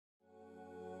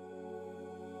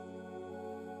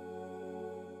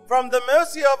from the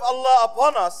mercy of Allah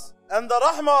upon us and the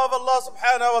rahmah of Allah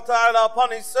subhanahu wa ta'ala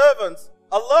upon His servants,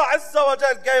 Allah Azza wa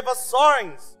Jal gave us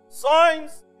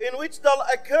signs in which they'll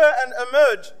occur and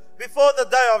emerge before the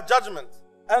day of judgment.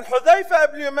 And Hudayfa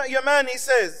ibn Yamani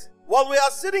says, while we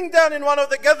are sitting down in one of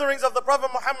the gatherings of the Prophet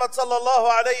Muhammad sallallahu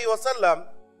alayhi wa sallam,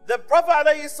 the Prophet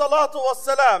alayhi salatu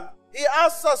wasalam, he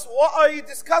asks us, what are you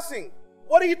discussing?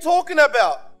 What are you talking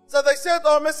about? So they said,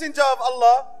 oh Messenger of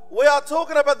Allah, we are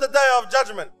talking about the day of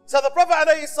judgment. So the Prophet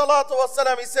alayhi salatu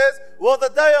wasalam, he says, well, the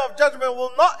day of judgment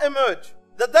will not emerge.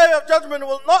 The day of judgment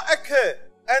will not occur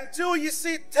until you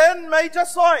see 10 major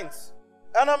signs.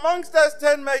 And amongst those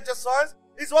 10 major signs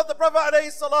is what the Prophet alayhi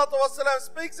salatu wasalam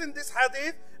speaks in this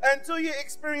hadith, until you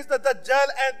experience the Dajjal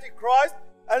Antichrist,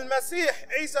 Al-Masih,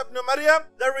 Isa ibn Maryam,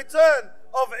 the return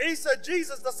of Isa,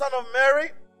 Jesus, the son of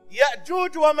Mary,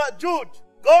 Ya'juj wa Ma'juj,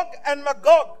 Gog and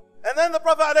Magog. And then the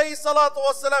Prophet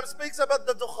ﷺ speaks about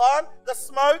the dukhan, the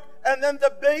smoke, and then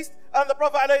the beast. And the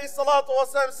Prophet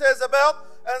ﷺ says about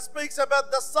and speaks about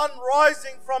the sun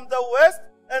rising from the west.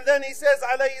 And then he says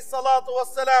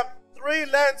ﷺ 3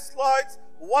 landslides,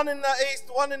 one in the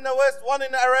east, one in the west, one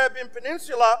in the Arabian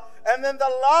Peninsula. And then the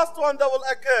last one that will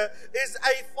occur is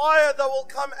a fire that will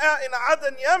come out in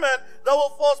Aden, Yemen, that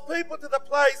will force people to the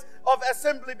place of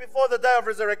assembly before the day of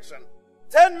resurrection.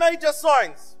 10 major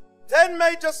signs. 10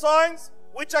 major signs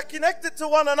which are connected to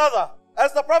one another.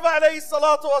 As the Prophet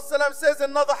ﷺ says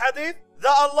in another hadith, they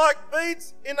are like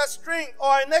beads in a string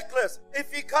or a necklace.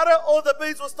 If you cut it, all the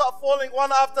beads will start falling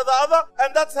one after the other.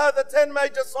 And that's how the 10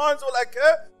 major signs will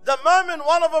occur. The moment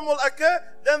one of them will occur,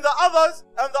 then the others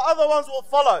and the other ones will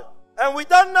follow. And we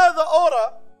don't know the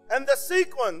order and the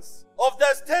sequence of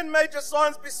those 10 major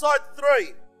signs besides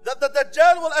 3. That the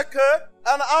Dajjal will occur,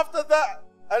 and after that,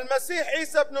 Al-Masih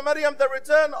Isa ibn Maryam, the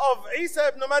return of Isa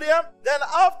ibn Maryam. Then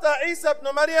after Isa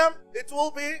ibn Maryam, it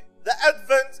will be the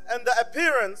advent and the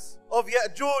appearance of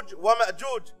Ya'juj wa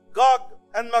Ma'juj, Gog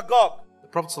and Magog. The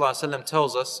Prophet ﷺ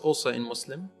tells us also in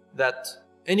Muslim that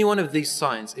any one of these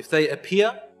signs, if they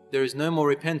appear, there is no more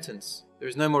repentance. There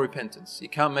is no more repentance. You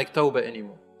can't make tawbah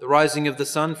anymore. The rising of the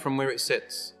sun from where it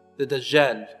sets, the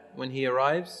Dajjal when he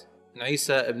arrives, and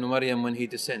Isa ibn Maryam when he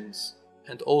descends.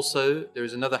 And also, there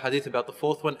is another hadith about the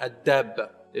 4th one,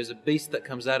 Ad-Dabba. There's a beast that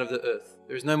comes out of the earth.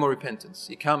 There is no more repentance.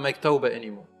 You can't make tawbah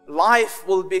anymore. Life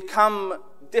will become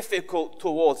difficult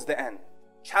towards the end.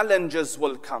 Challenges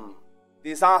will come.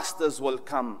 Disasters will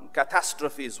come.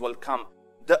 Catastrophes will come.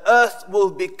 The earth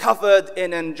will be covered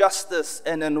in injustice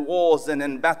and in wars and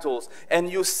in battles.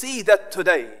 And you see that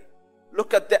today.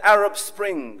 Look at the Arab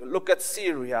Spring. Look at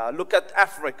Syria. Look at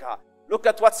Africa. Look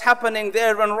at what's happening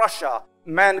there in Russia.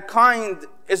 Mankind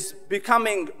is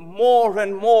becoming more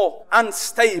and more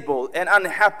unstable and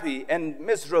unhappy and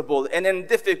miserable and in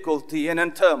difficulty and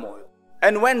in turmoil.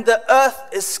 And when the earth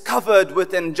is covered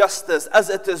with injustice as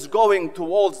it is going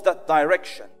towards that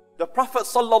direction, the Prophet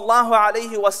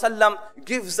ﷺ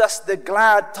gives us the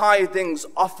glad tidings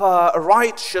of a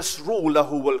righteous ruler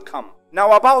who will come.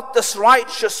 Now about this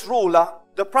righteous ruler,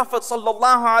 the Prophet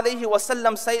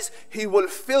ﷺ says he will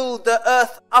fill the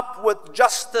earth up with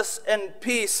justice and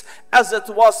peace as it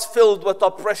was filled with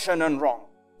oppression and wrong.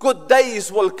 Good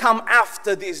days will come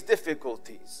after these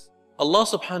difficulties. Allah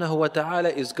subhanahu wa ta'ala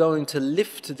is going to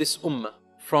lift this ummah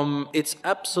from its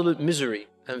absolute misery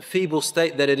and feeble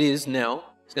state that it is now.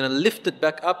 He's going to lift it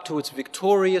back up to its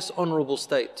victorious, honorable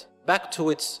state, back to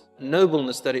its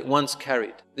nobleness that it once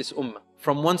carried, this ummah.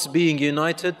 From once being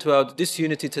united to our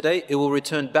disunity today, it will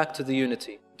return back to the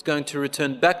unity. It's going to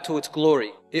return back to its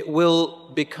glory. It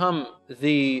will become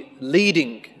the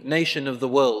leading nation of the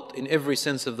world in every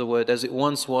sense of the word as it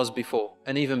once was before,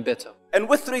 and even better. And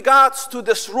with regards to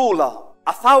this ruler,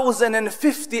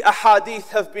 1,050 ahadith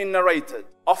have been narrated,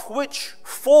 of which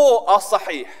 4 are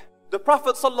sahih. The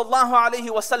Prophet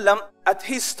ﷺ, at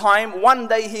his time, one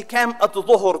day he came at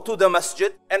Dhuhr to the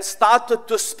masjid and started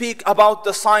to speak about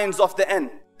the signs of the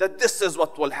end. That this is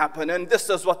what will happen and this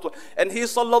is what will... And he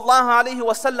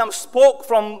ﷺ spoke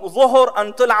from Dhuhr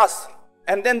until Asr.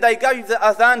 And then they gave the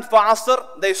adhan for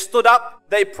Asr. They stood up,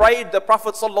 they prayed. The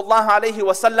Prophet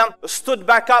ﷺ stood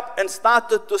back up and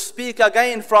started to speak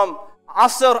again from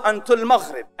Asr until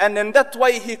Maghrib. And in that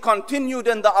way he continued,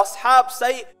 and the ashab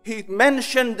say he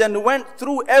mentioned and went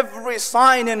through every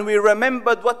sign, and we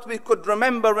remembered what we could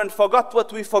remember and forgot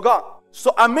what we forgot.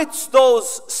 So amidst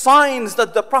those signs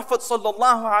that the Prophet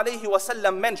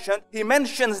ﷺ mentioned, he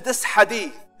mentions this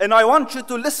hadith, and I want you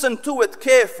to listen to it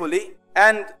carefully.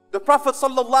 And the Prophet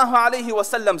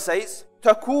ﷺ says,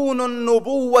 تَكُونُ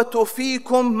النُّبُوَّةُ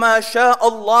فِيكُمْ مَا شَاءَ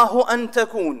اللَّهُ أَن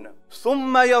تَكُونَ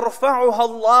ثم يرفعها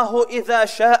الله إذا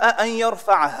شاء أن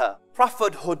يرفعها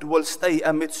prophethood will stay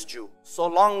amidst you so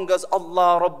long as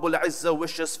Allah Rabbul Izzah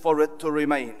wishes for it to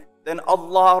remain. Then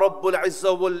Allah Rabbul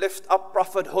Izzah will lift up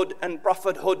prophethood, and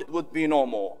prophethood would be no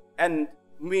more. And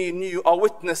we are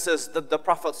witnesses that the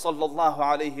Prophet sallallahu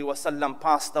alaihi wasallam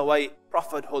passed away,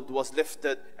 prophethood was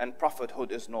lifted, and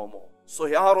prophethood is no more. So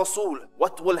Ya Rasul,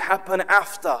 what will happen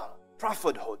after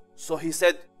prophethood? So he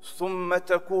said, ثُمَّ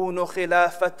تَكُونُ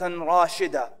خِلَافَةً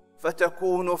رَاشِدَةً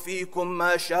فَتَكُونُ فِيكُمْ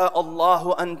مَا شَاءَ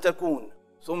اللَّهُ أَن تَكُونُ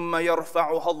ثُمَّ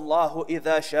يَرْفَعُهَا اللَّهُ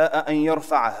إِذَا شَاءَ أَن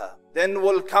يَرْفَعَهَا. Then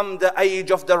will come the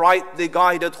age of the rightly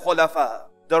guided khulafa,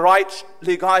 the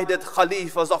rightly guided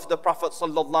khalifas of the Prophet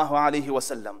sallallahu alaihi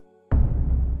wasallam.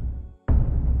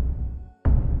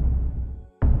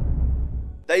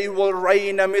 They will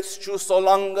reign amidst you so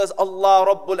long as Allah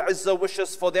Rabbul Izzah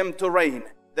wishes for them to reign.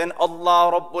 Then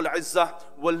Allah Rabbul Izzah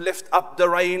will lift up the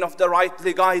reign of the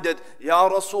rightly guided. Ya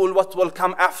Rasul, what will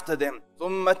come after them?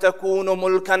 ثُمَّ تَكُونُ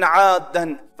مُلْكًا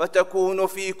عَادًا فَتَكُونُ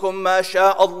فِيكُمْ مَا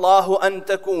شَاءَ اللَّهُ أَن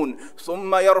تَكُونُ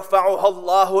ثُمَّ يَرْفَعُهَا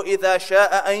اللَّهُ إِذَا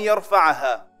شَاءَ أَن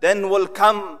يَرْفَعَهَا. Then will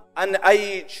come an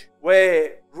age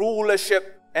where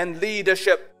rulership and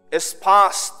leadership is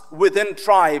passed within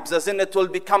tribes, as in it will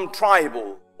become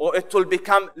tribal, or it will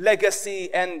become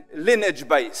legacy and lineage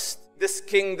based. This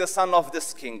king, the son of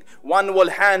this king, one will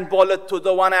handball it to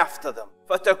the one after them.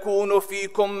 فَتَكُونُ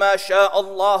فِيكُمْ مَا شَاءَ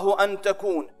اللَّهُ أَن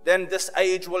تَكُونُ. Then this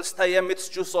age will stay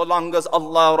amidst you so long as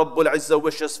Allah Rabbul Izzah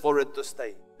wishes for it to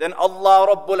stay. Then Allah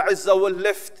Rabbul Izzah will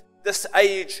lift this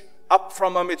age up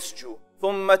from amidst you.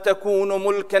 ثُمَّ تَكُونُ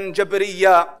مُلْكًا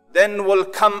جَبْرِيًّا. Then will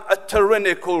come a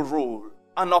tyrannical rule,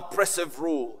 an oppressive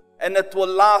rule. And it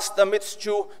will last amidst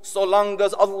you so long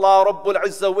as Allah Rabbul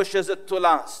Izzah wishes it to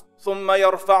last. ثُمَّ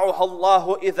يَرْفَعُهَا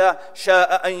اللَّهُ إِذَا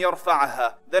شَاءَ أَن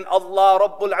يَرْفَعَهَا. Then Allah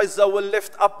Rabbul Izzah will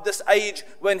lift up this age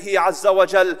when He Azza wa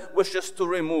Jal wishes to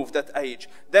remove that age.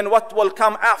 Then what will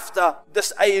come after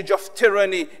this age of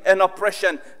tyranny and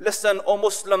oppression? Listen, O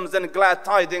Muslims, and glad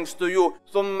tidings to you.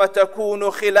 ثُمَّ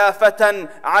تَكُونُ خِلَافَةً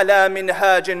عَلَى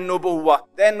مِنْهَاجِ النُّبُوَّةِ.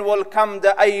 Then will come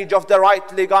the age of the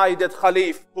rightly guided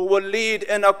Khalif, who will lead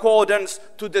in accordance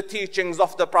to the teachings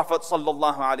of the Prophet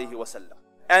sallallahu alaihi wasallam.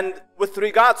 And with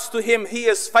regards to him, he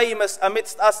is famous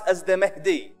amidst us as the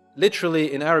Mahdi.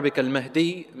 Literally in Arabic,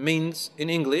 Al-Mahdi means in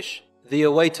English, the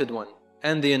awaited one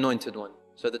and the anointed one.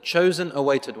 So the chosen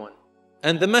awaited one.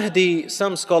 And the Mahdi,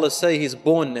 some scholars say he's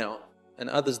born now, and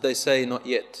others they say not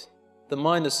yet. The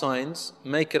minor signs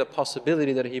make it a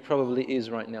possibility that he probably is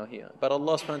right now here. But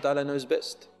Allah subhanahu wa ta'ala knows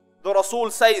best. The Rasul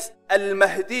says,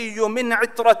 Al-Mahdi min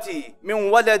itrati min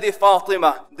waladi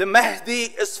Fatima. The Mahdi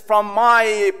is from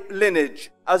my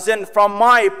lineage, as in from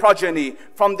my progeny,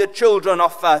 from the children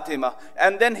of Fatima.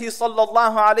 And then he sallallahu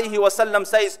alayhi wasallam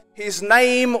says, his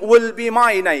name will be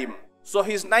my name. So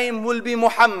his name will be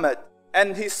Muhammad,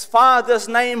 and his father's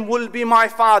name will be my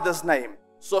father's name.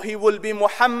 So he will be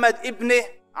Muhammad ibn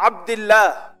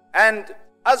Abdullah. And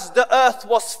as the earth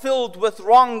was filled with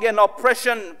wrong and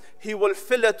oppression, he will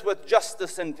fill it with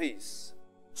justice and peace.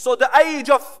 So the age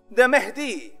of the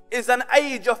Mahdi is an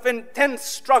age of intense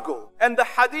struggle. And the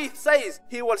hadith says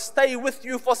he will stay with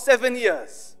you for 7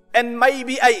 years, and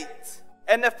maybe 8.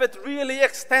 And if it really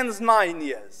extends, 9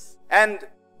 years. And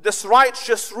this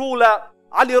righteous ruler,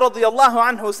 Ali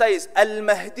radiallahu anhu, says,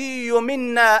 Al-Mahdiyu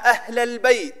minna ahl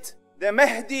al-bayt. The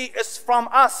Mahdi is from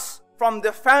us, from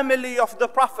the family of the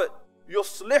Prophet.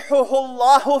 يُصْلِحُهُ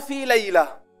اللَّهُ فِي لَيْلَةٍ.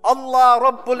 Allah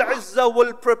Rabbul Izzah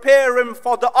will prepare him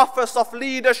for the office of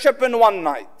leadership in one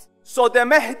night. So the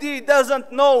Mahdi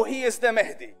doesn't know he is the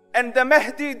Mahdi. And the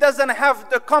Mahdi doesn't have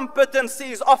the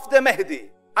competencies of the Mahdi.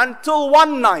 Until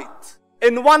one night.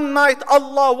 In one night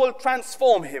Allah will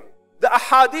transform him. The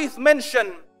ahadith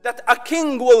mention that a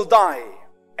king will die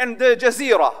in the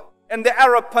Jazeera, in the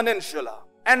Arab Peninsula.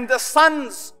 And the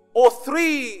sons, or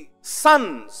 3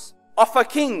 sons of a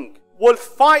king, will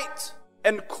fight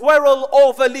and quarrel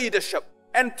over leadership.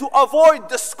 And to avoid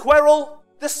this quarrel,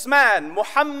 this man,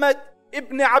 Muhammad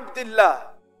ibn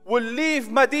Abdullah, will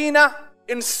leave Medina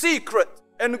in secret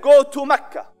and go to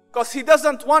Mecca, because he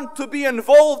doesn't want to be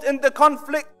involved in the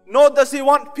conflict, nor does he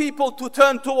want people to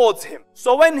turn towards him.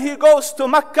 So when he goes to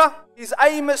Mecca, his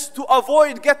aim is to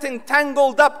avoid getting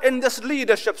tangled up in this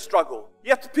leadership struggle.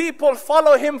 Yet people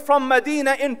follow him from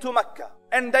Medina into Mecca,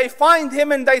 and they find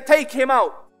him and they take him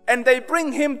out. And they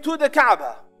bring him to the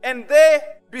Kaaba. And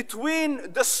there, between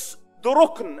the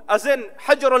Rukn, as in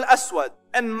Hajar al-Aswad,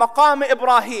 and Maqam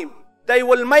Ibrahim, they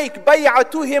will make bay'ah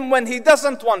to him when he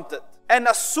doesn't want it. And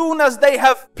as soon as they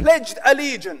have pledged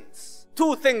allegiance,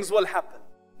 2 things will happen.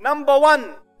 Number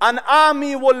 1, an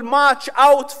army will march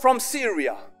out from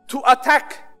Syria to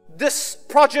attack this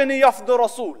progeny of the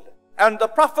Rasul. And the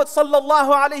Prophet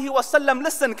ﷺ,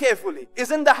 listen carefully, is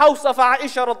in the house of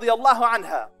Aisha radiallahu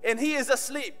anha, and he is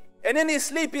asleep. And in his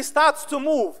sleep he starts to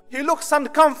move. He looks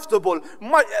uncomfortable.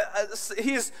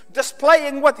 He's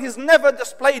displaying what he's never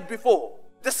displayed before.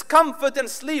 Discomfort and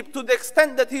sleep to the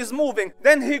extent that he's moving.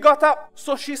 Then he got up.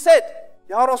 So she said,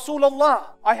 Ya Rasulullah,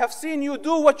 I have seen you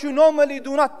do what you normally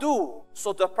do not do.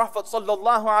 So the Prophet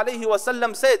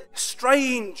ﷺ said,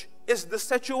 strange is the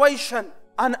situation.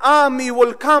 An army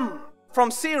will come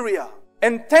from Syria,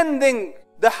 intending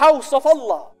the house of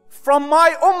Allah, from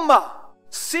my ummah,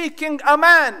 seeking a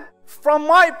man from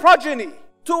my progeny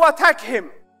to attack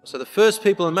him. So the first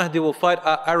people in Mahdi will fight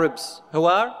are Arabs who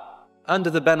are under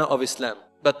the banner of Islam,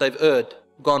 but they've erred,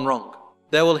 gone wrong.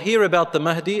 They will hear about the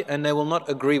Mahdi and they will not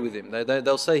agree with him.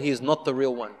 They'll say he is not the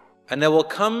real one. And they will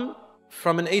come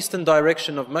from an eastern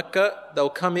direction of Mecca. They'll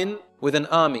come in with an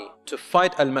army to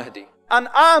fight Al-Mahdi. An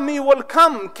army will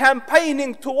come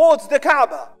campaigning towards the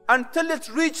Kaaba until it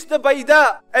reaches the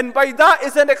Bayda. And Bayda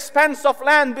is an expanse of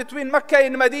land between Mecca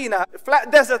and Medina,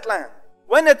 flat desert land.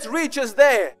 When it reaches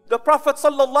there, the Prophet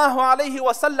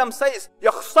ﷺ says,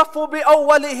 يَخْصَفُ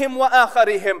بِأَوَّلِهِمْ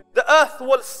وَآخَرِهِمْ. The earth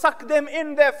will suck them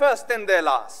in their first and their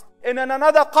last. And in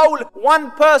another qawl,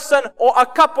 one person or a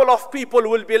couple of people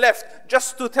will be left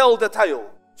just to tell the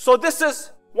tale. So this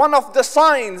is one of the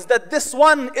signs that this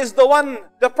one is the one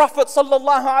the Prophet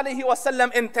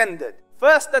ﷺ intended.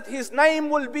 First, that his name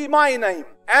will be my name,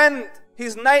 and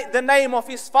the name of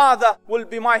his father will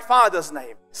be my father's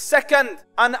name. Second,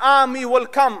 an army will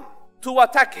come to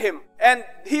attack him, and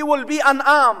he will be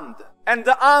unarmed, and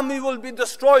the army will be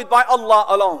destroyed by Allah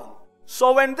alone.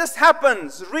 So when this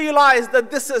happens, realize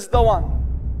that this is the one.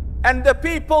 And the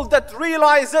people that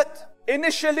realize it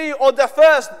initially, or the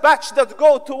first batch that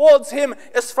go towards him,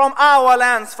 is from our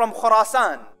lands, from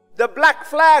Khurasan. The black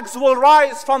flags will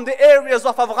rise from the areas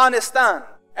of Afghanistan,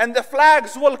 and the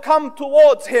flags will come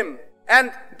towards him,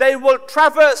 and they will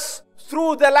traverse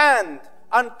through the land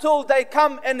until they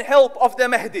come in help of the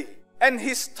Mahdi. And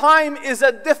his time is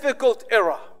a difficult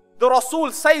era. The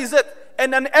Rasul says it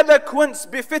in an eloquence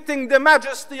befitting the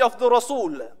majesty of the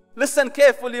Rasul. Listen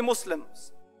carefully,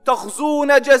 Muslims.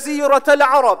 تَغْزُونَ جَزِيرَةَ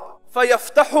الْعَرَبِ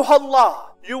فَيَفْتَحُهَا اللَّهُ.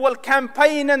 You will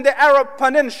campaign in the Arab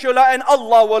Peninsula and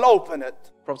Allah will open it.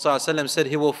 Prophet ﷺ said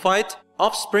he will fight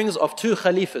offsprings of 2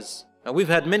 Khalifas. Now we've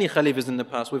had many Khalifas in the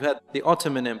past. We've had the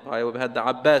Ottoman Empire, we've had the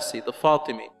Abbasi, the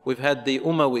Fatimi, we've had the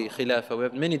Umayyad Khilafah, we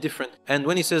have many different. And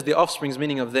when he says the offsprings,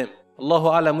 meaning of them, Allahu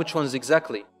Alam which ones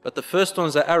exactly. But the first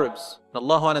ones are Arabs. And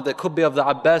Allahu Alam, they could be of the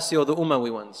Abbasi or the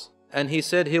Umayyad ones. And he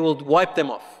said he will wipe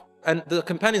them off. And the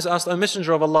companions asked, O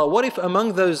Messenger of Allah, what if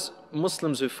among those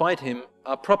Muslims who fight him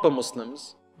are proper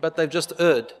Muslims, but they've just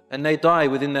erred and they die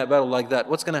within that battle like that?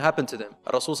 What's going to happen to them?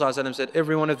 Rasul said,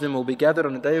 every one of them will be gathered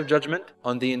on the day of judgment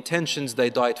on the intentions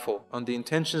they died for. On the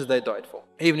intentions they died for.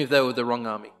 Even if they were the wrong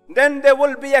army. Then there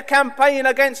will be a campaign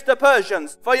against the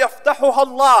Persians. فَيَفْتَحُهَا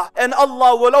اللَّهُ. And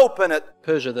Allah will open it.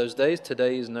 Persia those days,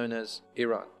 today is known as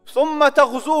Iran. ثُمَّ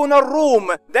تَغْزُونَ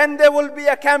الرُّومَ. Then there will be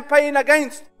a campaign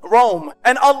against Rome,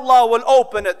 and Allah will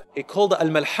open it. He called it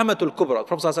Al-Malhamatul Kubra. The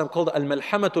Prophet ﷺ called it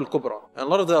Al-Malhamatul Kubra. And a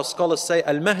lot of the scholars say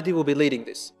Al-Mahdi will be leading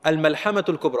this.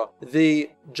 Al-Malhamatul Kubra. The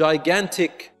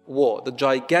gigantic war, the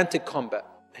gigantic combat.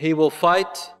 He will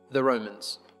fight the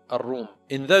Romans. Ar-Rum.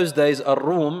 In those days,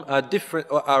 Ar-Rum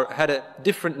had a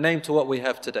different name to what we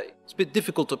have today. It's a bit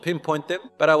difficult to pinpoint them,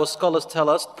 but our scholars tell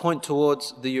us point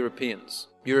towards the Europeans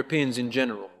in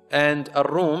general. And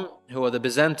Ar-Rum, who are the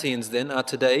Byzantines then, are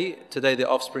today their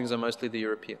offsprings are mostly the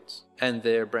Europeans and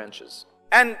their branches.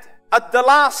 And at the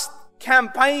last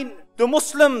campaign, the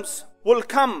Muslims will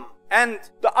come, and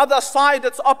the other side,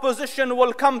 its opposition,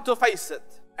 will come to face it.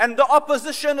 And the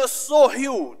opposition is so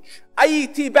huge.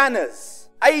 80 banners.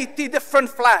 80 different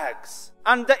flags.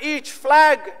 Under each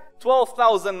flag,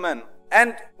 12,000 men.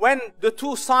 And when the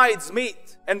two sides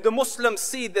meet and the Muslims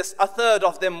see this, a third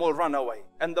of them will run away.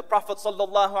 And the Prophet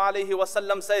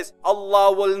ﷺ says,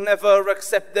 Allah will never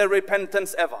accept their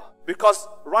repentance ever. Because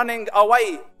running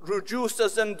away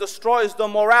reduces and destroys the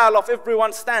morale of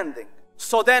everyone standing.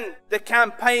 So then the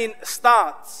campaign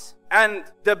starts and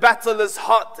the battle is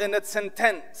hot and it's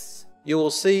intense. You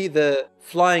will see the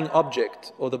flying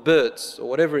object or the birds or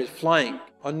whatever is flying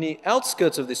on the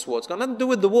outskirts of this war. It's got nothing to do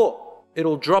with the war.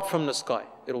 It'll drop from the sky.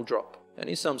 It'll drop.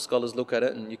 And some scholars look at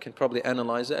it and you can probably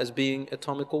analyze it as being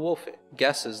atomical warfare.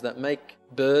 Gases that make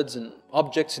birds and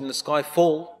objects in the sky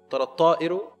fall.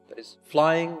 Tarat-ta'iru, that is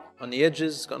flying on the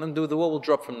edges, got nothing to do with the war, will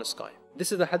drop from the sky.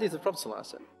 This is the hadith of Prophet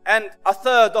ﷺ. And a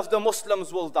third of the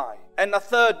Muslims will die. And a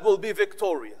third will be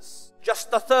victorious. just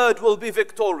a third will be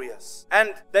victorious.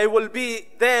 And they will be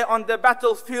there on the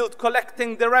battlefield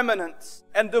collecting the remnants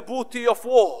and the booty of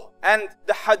war. And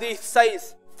the hadith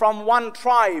says, from one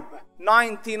tribe,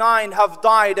 99 have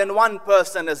died and one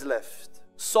person is left.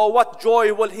 So what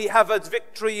joy will he have at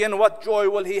victory and what joy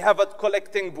will he have at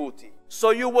collecting booty? So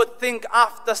you would think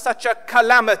after such a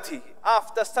calamity,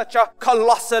 after such a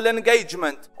colossal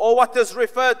engagement, or what is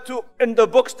referred to in the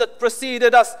books that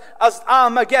preceded us as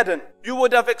Armageddon, you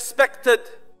would have expected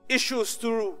issues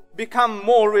to become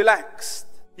more relaxed.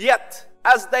 Yet,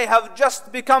 as they have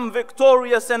just become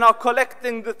victorious and are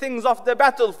collecting the things of the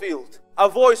battlefield, a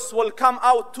voice will come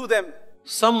out to them.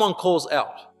 Someone calls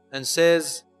out and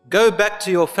says, go back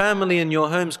to your family and your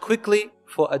homes quickly,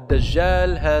 for a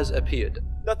Dajjal has appeared.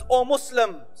 That, O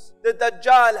Muslims, the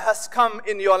Dajjal has come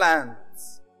in your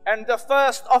lands. And the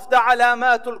first of the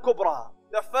Alamatul Kubra,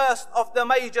 the first of the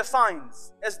major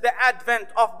signs, is the advent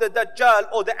of the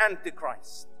Dajjal or the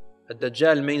Antichrist. A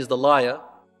Dajjal means the liar,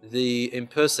 the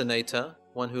impersonator,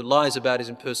 one who lies about his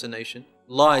impersonation,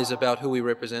 lies about who he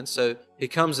represents. So he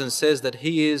comes and says that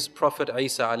he is Prophet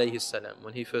Isa alayhi salam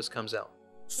when he first comes out.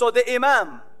 So the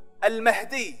Imam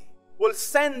al-Mahdi will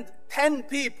send 10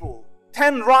 people,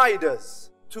 10 riders,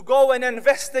 to go and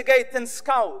investigate and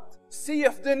scout, see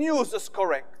if the news is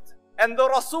correct. And the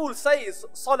Rasul says,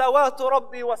 Salawatu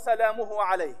Rabbi wa salamuhu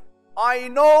alayhi. I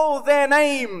know their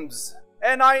names,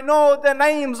 and I know the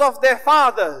names of their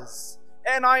fathers,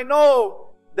 and I know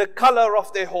the color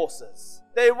of their horses.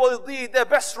 They will be the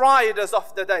best riders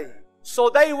of the day. So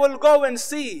they will go and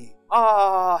see,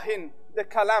 the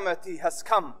calamity has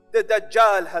come. The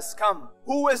Dajjal has come.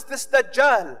 Who is this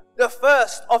Dajjal? The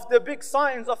first of the big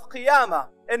signs of Qiyamah.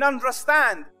 And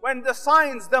understand, when the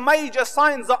signs, the major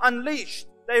signs are unleashed,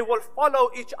 they will follow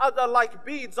each other like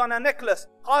beads on a necklace.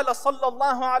 قال صلى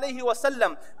الله عليه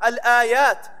وسلم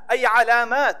الآيات أي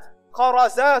علامات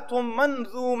خرزات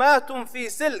منظومات في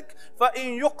سلك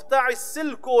فإن يقطع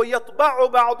السلك يطبع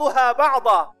بعضها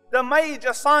بعضا. The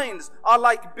major signs are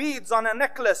like beads on a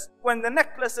necklace. When the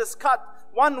necklace is cut,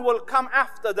 one will come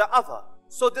after the other.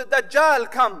 So the Dajjal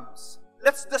comes.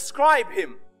 Let's describe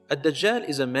him. A Dajjal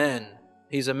is a man.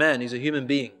 He's a man, he's a human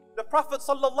being. The Prophet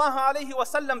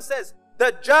ﷺ says,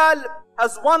 Dajjal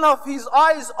has one of his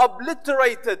eyes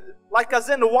obliterated, like as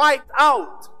in wiped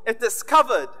out. It is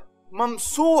covered.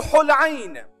 ممسوح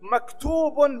العين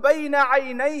مكتوب بين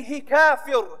عينيه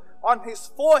كافر. On his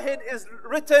forehead is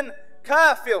written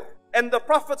kafir. And the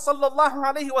Prophet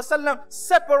ﷺ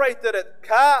separated it.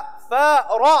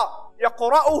 Ka-fa-ra.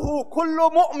 يقرأه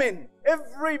كل مؤمن.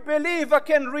 Every believer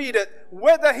can read it,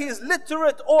 whether he's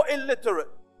literate or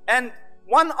illiterate. And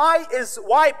one eye is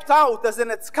wiped out, as in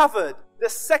it's covered. The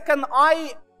second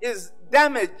eye is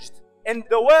damaged. And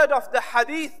the word of the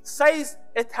hadith says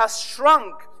it has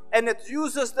shrunk. And it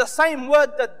uses the same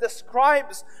word that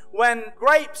describes when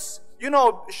grapes,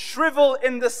 shrivel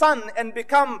in the sun and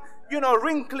become,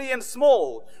 wrinkly and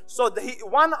small. So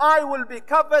one eye will be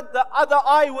covered, the other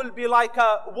eye will be like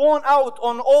a worn out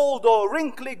on old or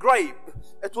wrinkly grape.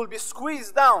 It will be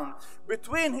squeezed down.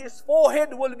 Between his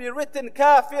forehead will be written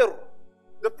kafir.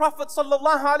 The Prophet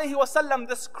ﷺ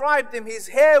described him. His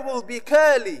hair will be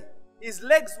curly. His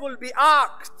legs will be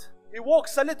arched. He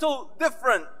walks a little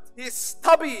different. He's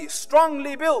stubby,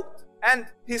 strongly built. And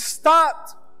his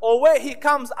start, or where he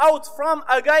comes out from,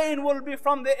 again will be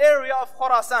from the area of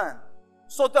Khurasan.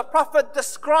 So the Prophet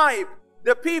described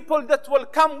the people that will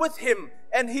come with him,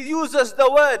 and he uses the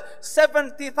word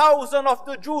 70,000 of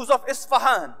the Jews of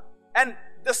Isfahan. And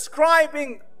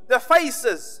describing the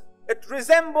faces, it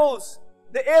resembles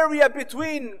the area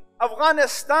between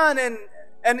Afghanistan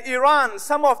and Iran,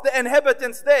 some of the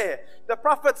inhabitants there. The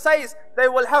Prophet says they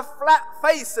will have flat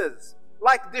faces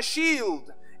like the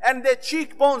shield, and their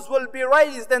cheekbones will be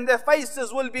raised and their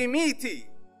faces will be meaty,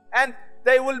 and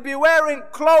they will be wearing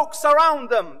cloaks around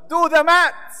them. Do the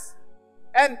maths.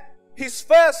 And his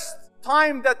first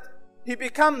time that he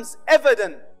becomes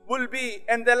evident will be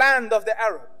in the land of the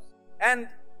Arabs, and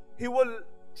he will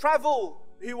travel,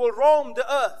 he will roam the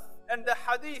earth. And the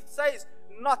hadith says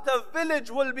not a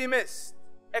village will be missed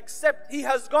except he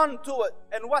has gone to it.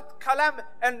 And what kalam,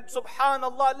 and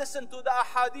subhanallah, listen to the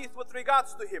ahadith with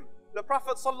regards to him. The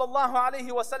Prophet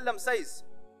ﷺ says,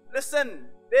 listen,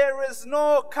 there is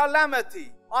no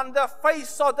calamity on the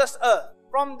face of this earth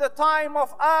from the time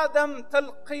of Adam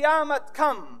till Qiyamah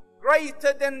come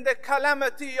greater than the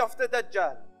calamity of the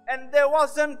Dajjal. And there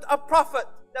wasn't a prophet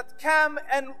that came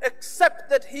and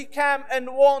accepted he came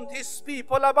and warned his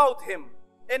people about him.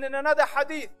 And in another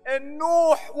hadith, and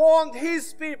Nuh warned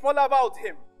his people about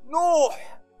him. Nuh,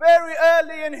 very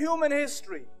early in human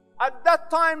history. At that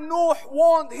time, Nuh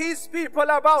warned his people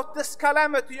about this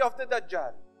calamity of the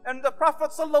Dajjal. And the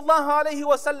Prophet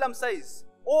ﷺ says,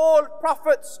 all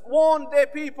prophets warned their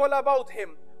people about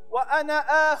him. وَأَنَا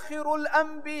آخِرُ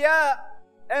الْأَنْبِيَاءِ,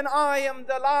 and I am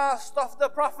the last of the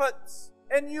prophets,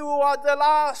 and you are the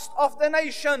last of the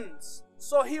nations.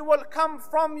 So he will come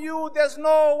from you, there's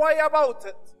no way about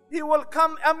it. He will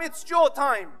come amidst your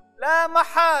time. La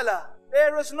mahala,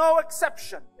 there is no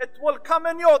exception. It will come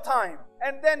in your time.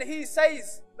 And then he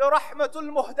says, the Rahmatul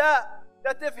Muhda,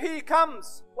 that if he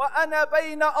comes, وَأَنَا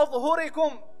بَيْنَ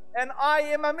أَظْهُرِكُمْ, and I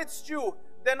am amidst you,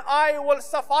 then I will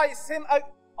suffice him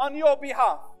on your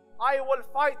behalf. I will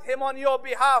fight him on your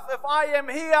behalf. If I am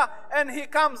here and he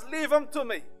comes, leave him to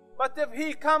me. But if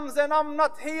he comes and I'm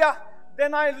not here,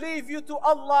 then I leave you to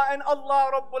Allah, and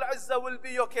Allah Rabbul Izzah will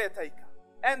be your caretaker.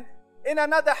 And in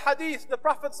another hadith, the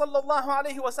Prophet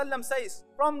ﷺ says,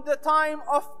 from the time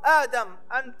of Adam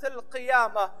until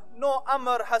Qiyamah, no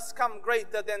Amr has come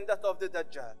greater than that of the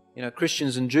Dajjal. You know,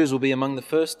 Christians and Jews will be among the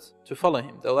first to follow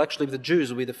him. The Jews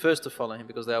will be the first to follow him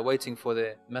because they are waiting for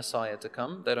their Messiah to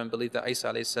come. They don't believe that Isa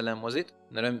ﷺ was it.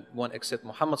 They don't want accept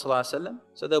Muhammad ﷺ.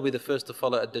 So they'll be the first to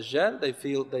follow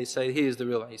Ad-Dajjal. They say he is the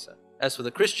real Isa. As for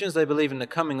the Christians, they believe in the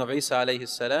coming of Isa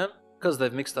ﷺ. Because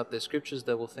they've mixed up their scriptures,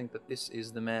 they will think that this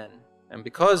is the man. And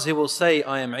because he will say,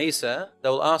 I am Isa, they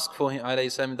will ask for him,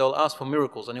 they will ask for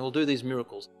miracles, and he will do these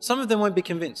miracles. Some of them won't be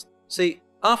convinced. See,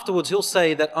 afterwards he'll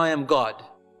say that I am God.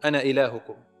 Ana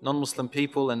ilahukum. Non-Muslim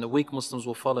people and the weak Muslims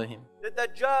will follow him. The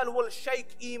Dajjal will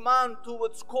shake Iman to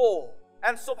its core.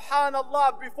 And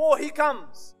subhanallah, before he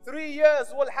comes, 3 years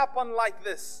will happen like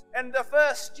this. And the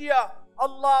first year,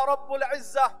 Allah Rabbul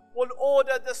Izzah will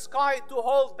order the sky to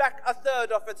hold back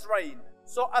 1/3 of its rain.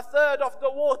 So 1/3 of the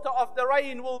water of the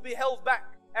rain will be held back.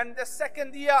 And the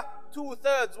second year,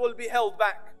 2/3 will be held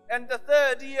back. And the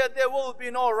third year, there will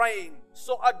be no rain.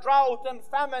 So a drought and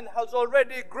famine has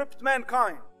already gripped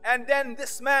mankind. And then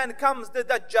this man comes, the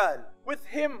Dajjal. With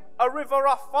him, a river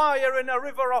of fire and a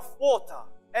river of water.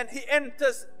 And he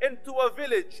enters into a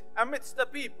village amidst the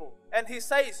people. And he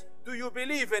says, do you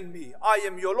believe in me? I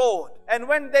am your Lord. And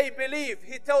when they believe,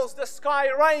 he tells the sky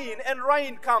rain, and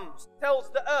rain comes. Tells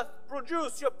the earth,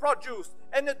 produce your produce,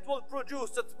 and it will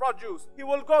produce its produce. He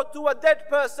will go to a dead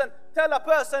person, tell a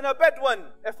person, a Bedouin,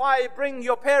 if I bring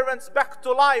your parents back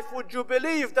to life, would you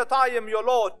believe that I am your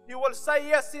Lord? He will say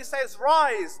yes. He says,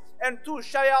 rise. And 2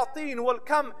 shayateen will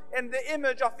come in the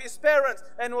image of his parents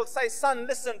and will say, son,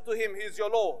 listen to him, he's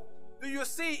your Lord. Do you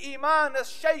see Iman is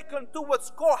shaken to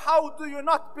its core? How do you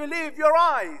not believe your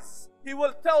eyes? He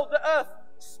will tell the earth,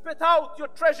 spit out your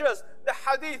treasures. The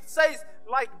hadith says,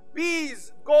 like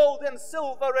bees, gold and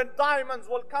silver and diamonds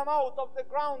will come out of the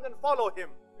ground and follow him.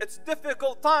 It's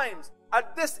difficult times.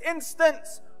 At this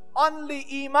instance, only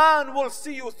Iman will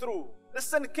see you through.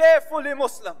 Listen carefully,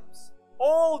 Muslims.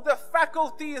 All the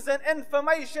faculties and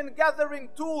information gathering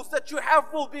tools that you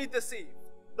have will be deceived.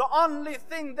 The only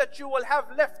thing that you will have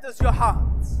left is your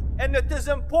hearts. And it is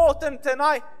important, and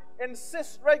I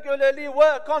insist regularly,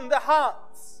 work on the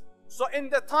hearts. So in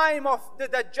the time of the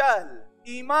Dajjal,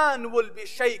 Iman will be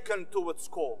shaken to its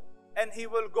core. And he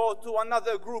will go to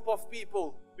another group of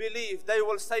people, believe, they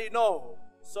will say no.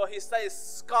 So he says,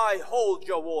 sky, hold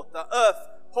your water, earth,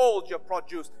 hold your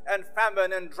produce, and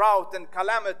famine and drought and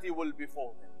calamity will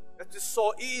befall them. It is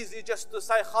so easy just to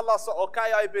say, khalas,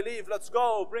 okay, I believe, let's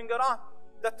go, bring it on.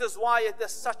 That is why it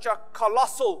is such a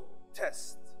colossal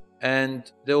test.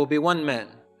 And there will be one man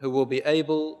who will be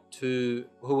able to,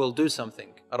 who will do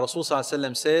something. Rasul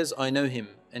ﷺ says, I know him,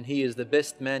 and he is the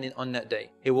best man on that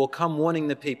day. He will come warning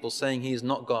the people, saying he is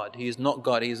not God, he is not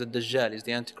God, he is a Dajjal, he is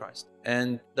the Antichrist.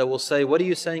 And they will say, what are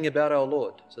you saying about our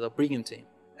Lord? So they'll bring him to him.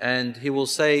 And he will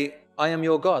say, I am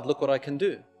your God, look what I can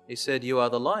do. He said, you are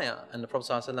the liar, and the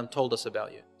Prophet ﷺ told us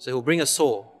about you. So he'll bring a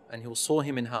saw, and he'll saw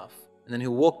him in half. And then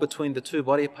he'll walk between the 2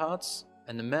 body parts,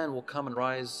 and the man will come and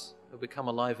rise, he'll become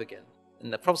alive again.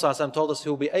 And the Prophet ﷺ told us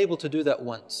he'll be able to do that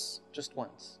once, just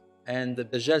once. And the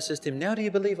Dajjal says to him, now do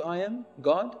you believe I am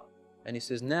God? And he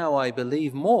says, now I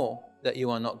believe more that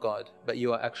you are not God, but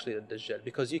you are actually a Dajjal,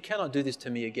 because you cannot do this to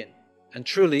me again. And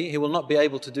truly, he will not be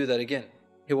able to do that again.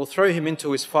 He will throw him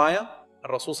into his fire.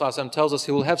 And Rasul ﷺ tells us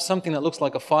he will have something that looks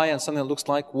like a fire and something that looks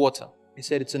like water. He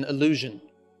said it's an illusion.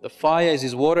 The fire is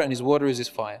his water and his water is his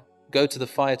fire. Go to the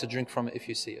fire to drink from it if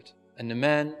you see it. And the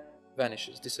man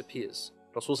vanishes, disappears.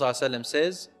 Rasul ﷺ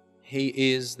says he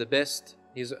is the best,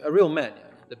 he's a real man,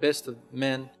 the best of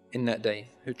men in that day,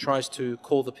 who tries to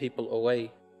call the people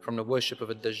away from the worship of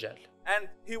a Dajjal. And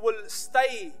he will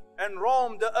stay and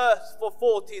roam the earth for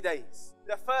 40 days.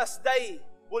 The first day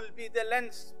will be the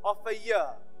length of a year.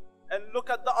 And look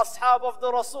at the ashab of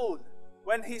the Rasul.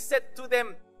 when he said to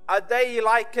them, a day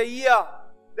like a year,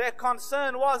 their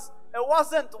concern was, it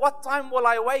wasn't what time will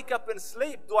I wake up and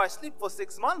sleep? Do I sleep for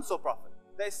 6 months, O Prophet?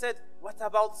 They said, what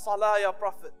about Salah, Ya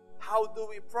Prophet? How do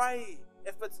we pray?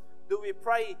 Do we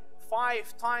pray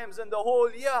 5 times in the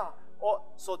whole year?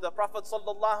 So the Prophet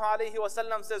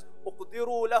ﷺ says,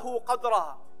 "Uqdiru lahu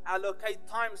qadra." Allocate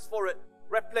times for it.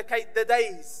 Replicate the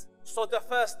days. So the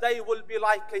first day will be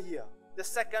like a year. The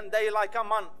second day like a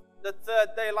month. The third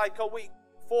day like a week.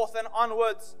 Fourth and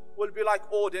onwards will be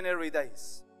like ordinary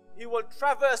days. He will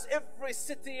traverse every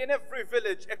city and every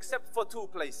village except for 2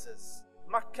 places.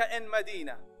 Makkah and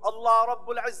Medina. Allah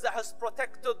Rabbul Izzah has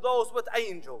protected those with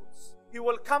angels. He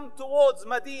will come towards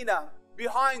Medina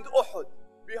behind Uhud,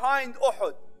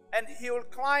 and he will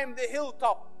climb the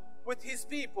hilltop with his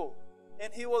people,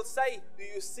 and he will say, do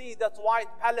you see that white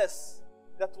palace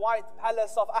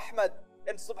of Ahmad?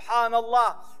 And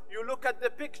subhanallah, you look at the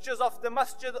pictures of the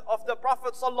masjid of the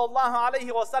Prophet sallallahu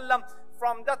alaihi wasallam,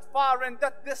 from that far and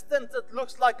that distance it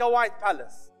looks like a white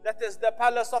palace. That is the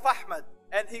palace of Ahmad.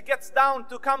 And he gets down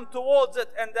to come towards it,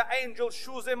 and the angel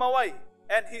shoos him away,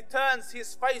 and he turns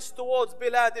his face towards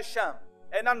Bilad al-Sham.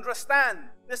 And understand,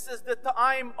 this is the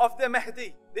time of the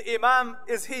Mahdi. The Imam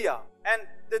is here and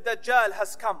the Dajjal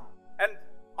has come. And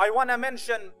I want to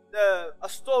mention a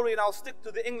story, and I'll stick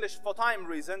to the English for time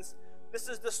reasons. This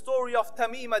is the story of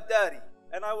Tamim ad-Dari,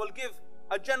 and I will give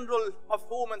a general of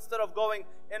whom instead of going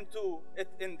into it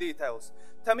in details.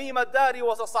 Tamim ad-Dari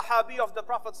was a Sahabi of the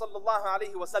Prophet sallallahu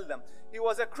alaihi wasallam. He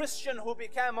was a Christian who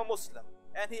became a Muslim,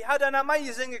 and he had an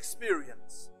amazing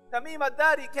experience. Tamim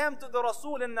ad-Dari came to the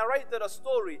Rasul and narrated a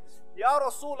story. Ya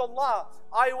Rasulullah,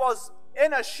 I was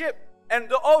in a ship and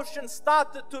the ocean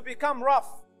started to become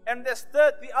rough, and there's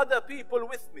 30 other people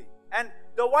with me, and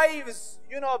the waves,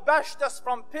 bashed us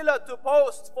from pillar to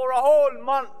post for a whole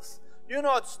month.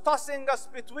 It's tossing us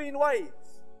between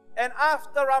waves. And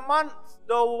after a month,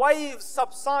 the waves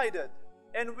subsided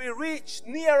and we reached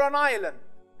near an island,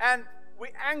 and we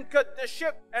anchored the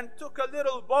ship and took a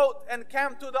little boat and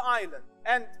came to the island.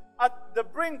 And at the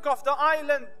brink of the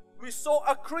island, we saw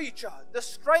a creature, the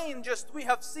strangest we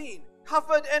have seen,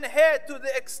 covered in hair to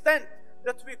the extent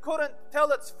that we couldn't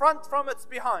tell its front from its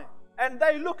behind. And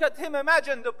they look at him,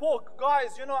 imagine the poor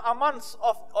guys, a month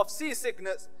of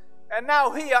seasickness, and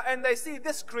now here, and they see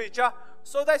this creature.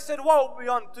 So they said, woe be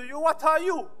unto you, what are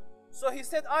you? So he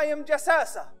said, I am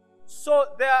Jasasa. So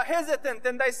they are hesitant,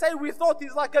 and they say, we thought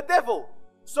he's like a devil.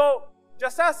 So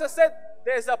Jasasa said,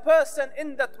 there's a person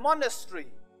in that monastery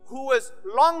who is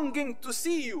longing to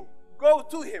see you. Go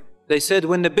to him. They said,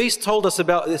 when the beast told us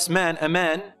about this man,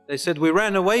 they said, we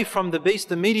ran away from the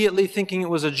beast immediately thinking it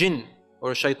was a jinn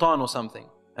or a shaitan or something,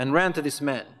 and ran to this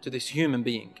man, to this human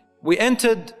being. We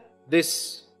entered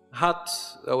this hut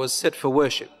that was set for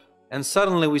worship, and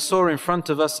suddenly we saw in front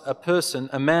of us a person,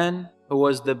 a man who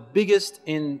was the biggest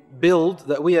in build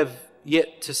that we have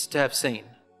yet to have seen.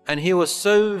 And he was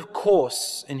so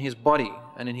coarse in his body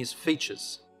and in his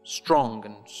features, strong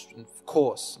and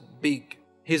coarse and big.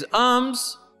 His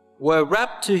arms were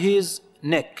wrapped to his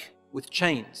neck with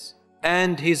chains,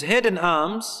 and his head and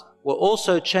arms were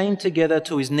also chained together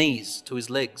to his knees, to his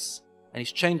legs. And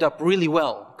he's chained up really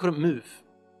well, couldn't move.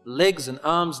 Legs and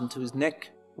arms and to his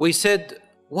neck. We said,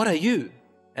 what are you?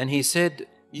 And he said,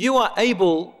 you are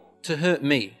able to hurt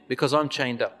me because I'm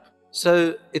chained up.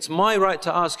 So it's my right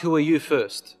to ask, who are you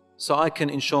first, so I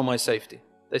can ensure my safety.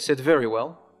 They said, very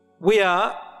well. We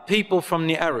are people from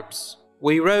the Arabs.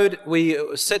 We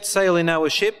set sail in our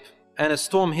ship, and a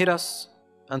storm hit us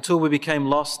until we became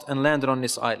lost and landed on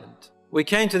this island. We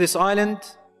came to this island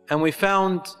and we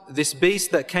found this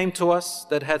beast that came to us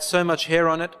that had so much hair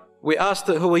on it. We asked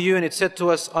it, who are you? And it said to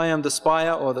us, I am the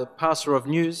spire or the passer of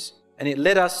news. And it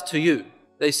led us to you.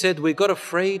 They said, we got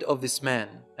afraid of this man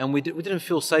and we didn't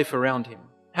feel safe around him.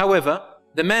 However,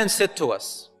 the man said to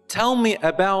us, tell me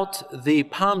about the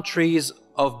palm trees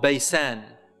of Baysan.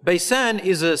 Baysan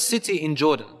is a city in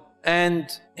Jordan, and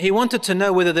he wanted to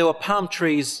know whether there were palm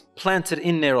trees planted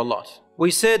in there a lot.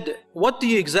 We said, what do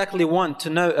you exactly want to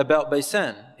know about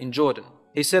Baysan in Jordan?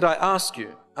 He said, I ask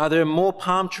you, are there more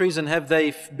palm trees and have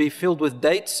they be filled with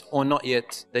dates or not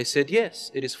yet? They said,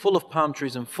 yes, it is full of palm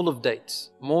trees and full of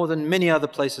dates, more than many other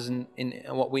places in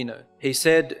what we know. He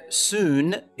said,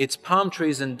 soon its palm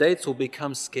trees and dates will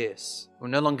become scarce, will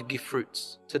no longer give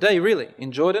fruits. Today, really,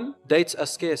 in Jordan, dates are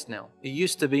scarce now. It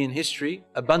used to be in history,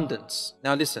 abundance.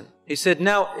 Now listen, he said,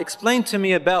 now explain to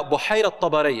me about Buhayra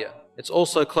Tabariyya. It's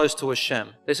also close to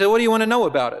Sham. They said, what do you want to know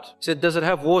about it? He said, does it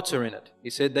have water in it?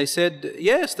 They said,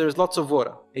 yes, there's lots of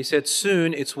water. He said,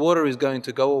 soon its water is going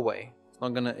to go away. It's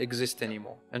not going to exist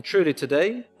anymore. And truly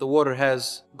today, the water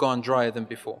has gone drier than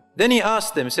before. Then he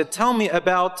asked them, he said, tell me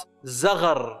about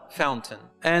Zaghar fountain.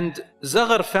 And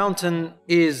Zaghar fountain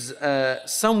is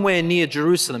somewhere near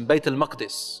Jerusalem, Bayt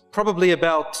al-Maqdis. Probably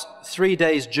about 3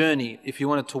 days journey if you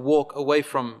wanted to walk away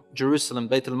from Jerusalem,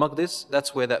 Bayt al-Maqdis,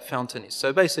 that's where that fountain is.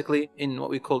 So basically in what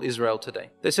we call Israel today.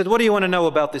 They said, what do you want to know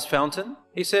about this fountain?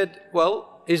 He said,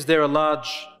 well, is there a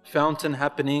large fountain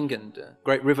happening and a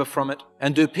great river from it?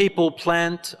 And do people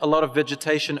plant a lot of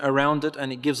vegetation around it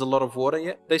and it gives a lot of water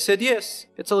yet? They said, yes,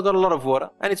 it's got a lot of water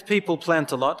and its people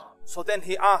plant a lot. So then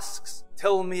he asks,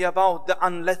 tell me about the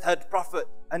unlettered prophet,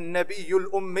 An-Nabiyul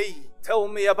Ummi. Tell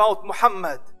me about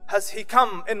Muhammad. Has he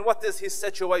come and what is his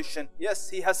situation? Yes,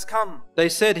 he has come. They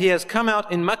said he has come out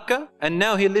in Mecca and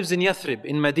now he lives in Yathrib,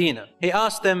 in Medina. He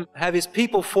asked them, have his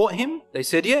people fought him? They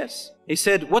said, yes. He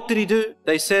said, what did he do?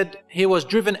 They said, he was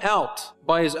driven out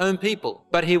by his own people.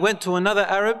 But he went to another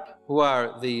Arab, who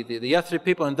are the Yathrib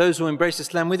people and those who embraced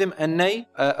Islam with him, and they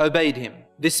obeyed him.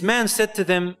 This man said to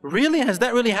them, really? Has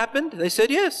that really happened? They said,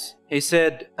 yes. He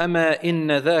said, أَمَا إِنَّ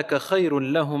ذَاكَ خَيْرٌ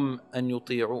لَهُمْ أَن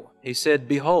يُطِيعُوهُ. He said,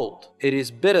 behold, it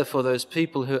is better for those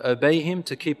people who obey him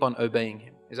to keep on obeying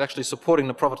him. He's actually supporting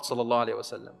the Prophet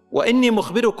ﷺ. وَإِنِّي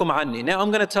مُخْبِرُكُمْ عَنِّي. Now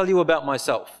I'm going to tell you about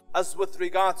myself. As with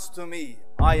regards to me,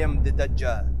 I am the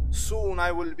Dajjal. Soon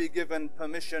I will be given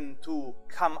permission to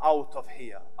come out of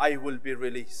here. I will be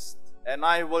released. And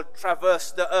I will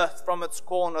traverse the earth from its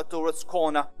corner to its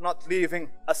corner, not leaving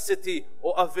a city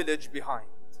or a village behind.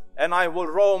 And I will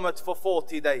roam it for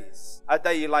 40 days, a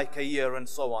day like a year, and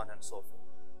so on and so forth.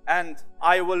 And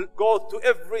I will go to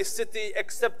every city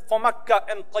except for Mecca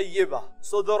and Tayyibah.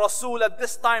 So the Rasul at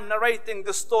this time narrating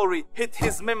the story hit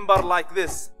his mimbar like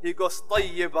this. He goes,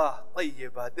 Tayyibah,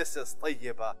 Tayyibah, this is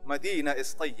Tayyibah, Medina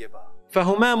is Tayyibah.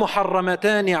 فَهُمَا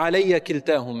مُحَرَّمَتَانِ عَلَيَّ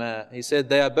كِلْتَاهُمَا. He said,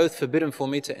 they are both forbidden for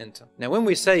me to enter. Now when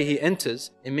we say he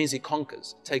enters, it means he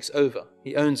conquers, takes over,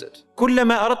 he owns it.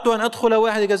 كُلَّمَا أَرَدْتُ أَنْ أَدْخُلَ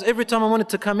وَاحِدٍ. He goes, every time I wanted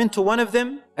to come into one of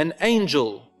them, an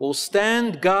angel will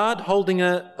stand guard holding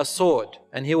a sword,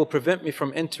 and he will prevent me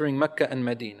from entering Mecca and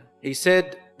Medina. He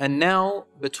said, and now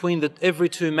between every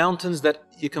two mountains that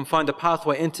you can find a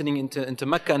pathway entering into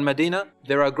Mecca and Medina,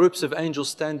 there are groups of angels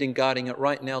standing guarding it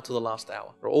right now to the last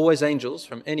hour. There are always angels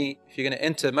from if you're going to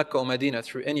enter Mecca or Medina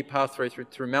through any pathway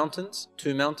through mountains,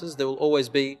 two mountains, there will always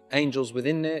be angels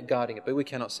within there guarding it, but we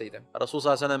cannot see them. Rasul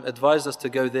ﷺ advised us to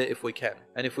go there if we can.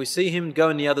 And if we see him,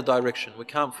 go in the other direction. We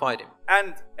can't fight him.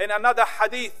 And in another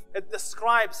hadith, it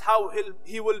describes how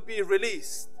he will be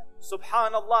released.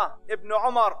 Subhanallah, Ibn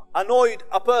Umar annoyed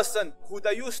a person who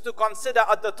they used to consider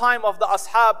at the time of the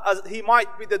Ashab as he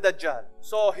might be the Dajjal.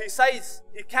 So he says,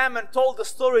 he came and told the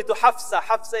story to Hafsa.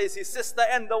 Hafsa is his sister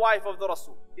and the wife of the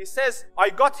Rasul. He says,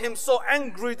 I got him so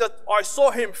angry that I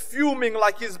saw him fuming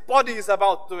like his body is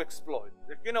about to explode.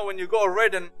 Like, you know, when you go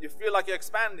red and you feel like you're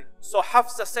expanding. So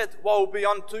Hafsa said, woe be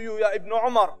unto you, Ya Ibn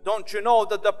Umar. Don't you know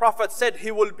that the Prophet said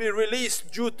he will be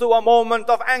released due to a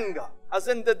moment of anger? As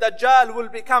in the Dajjal will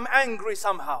become angry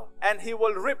somehow and he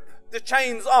will rip the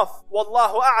chains off,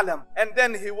 Wallahu A'lam, and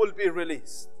then he will be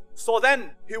released. So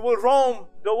then he will roam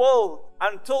the world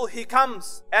until he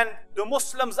comes, and the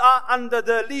Muslims are under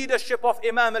the leadership of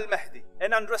Imam al-Mahdi,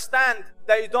 and understand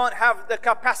they don't have the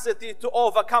capacity to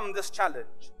overcome this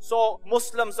challenge. So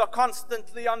Muslims are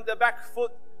constantly on the back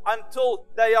foot until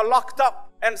they are locked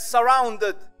up and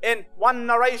surrounded. In one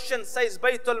narration says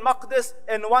Bayt al-Maqdis,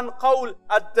 in one qawl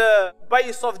at the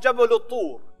base of Jabal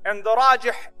al-Tur, and the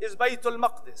Rajih is Bayt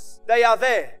al-Maqdis. They are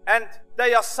there and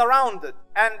they are surrounded,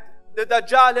 and the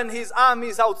Dajjal and his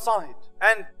armies outside,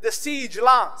 and the siege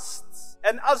lasts.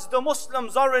 And as the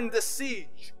Muslims are in the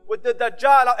siege with the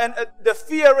Dajjal, and the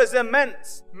fear is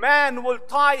immense, man will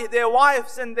tie their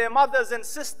wives and their mothers and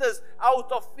sisters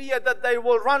out of fear that they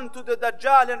will run to the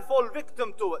Dajjal and fall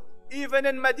victim to it. Even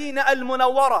in Medina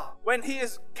al-Munawwara, when he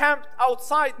is camped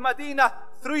outside Medina,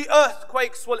 3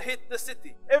 earthquakes will hit the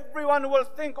city. Everyone will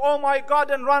think, oh my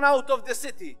God, and run out of the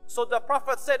city. So the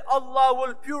Prophet said, Allah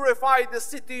will purify the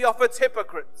city of its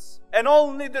hypocrites, and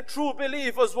only the true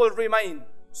believers will remain.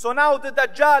 So now the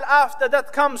Dajjal after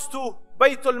that comes to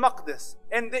Bayt al-Maqdis,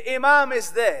 and the Imam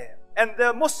is there, and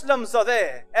the Muslims are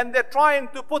there, and they're trying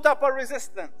to put up a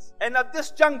resistance. And at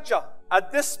this juncture,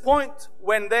 at this point,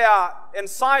 when they are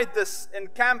inside this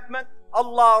encampment,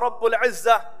 Allah Rabbul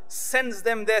Izzah sends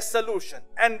them their solution.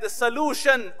 And the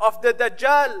solution of the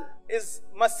Dajjal is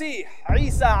Masih,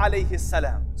 Isa alayhi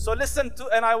salam. So listen to,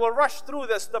 and I will rush through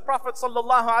this. The Prophet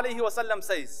sallallahu alayhi wasallam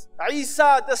says,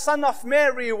 Isa, the son of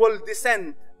Mary, will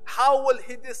descend. How will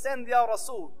he descend, Ya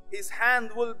Rasul? His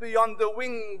hand will be on the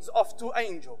wings of 2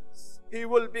 angels. He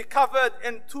will be covered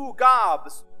in 2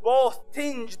 garbs. both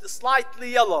tinged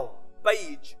slightly yellow.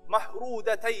 بيج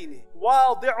مهرودتين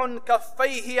واضع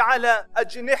كفيه على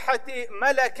أجنحة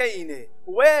ملكين.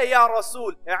 Where يا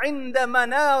رسول؟ عند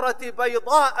منارة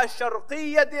بيضاء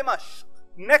شرقية دمشق.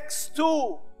 Next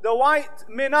to the white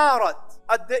minaret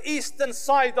at the eastern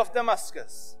side of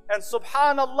Damascus. And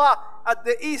subhanallah, at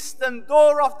the eastern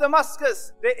door of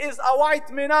Damascus there is a white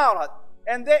minaret,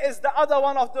 and there is the other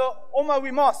one of the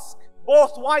Umayyad mosque.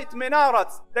 Both white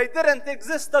minarets, they didn't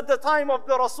exist at the time of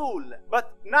the Rasul,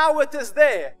 but now it is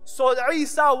there. So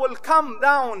Isa will come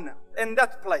down in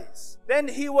that place. Then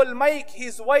he will make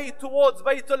his way towards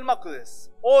Bayt al-Maqdis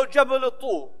or Jabal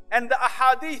al-Tur. And the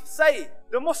ahadith say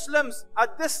the Muslims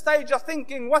at this stage are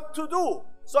thinking what to do.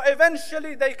 So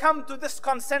eventually they come to this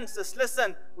consensus.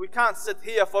 Listen, we can't sit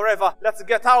here forever. Let's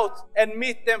get out and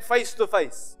meet them face to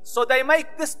face. So they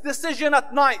make this decision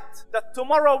at night that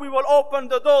tomorrow we will open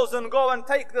the doors and go and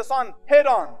take the sun head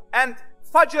on. And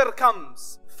Fajr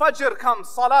comes. Fajr comes,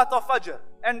 Salat of Fajr.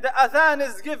 And the adhan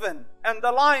is given. And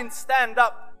the lines stand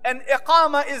up. And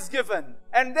Iqamah is given.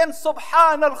 And then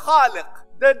Subhan al-Khaliq.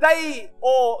 The day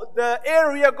or the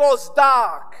area goes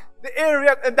dark. The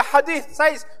area, and the hadith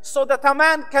says, so that a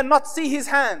man cannot see his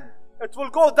hand. It will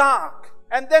go dark.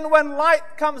 And then when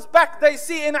light comes back, they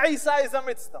see in Isa is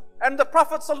amidst them. And the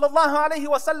Prophet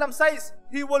ﷺ says,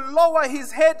 he will lower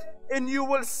his head and you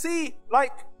will see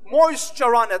like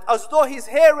moisture on it, as though his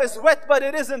hair is wet, but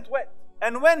it isn't wet.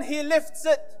 And when he lifts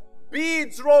it,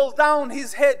 beads roll down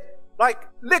his head like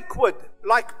liquid,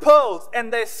 like pearls,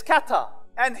 and they scatter.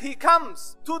 And he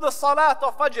comes to the Salat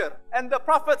of Fajr, and the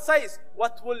Prophet says,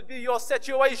 what will be your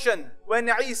situation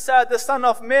when Isa the son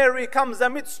of Mary comes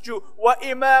amidst you?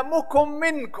 وَإِمَامُكُمْ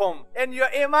مِنْكُمْ, and your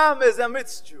Imam is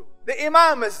amidst you. The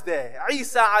Imam is there,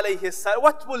 Isa alayhi salam.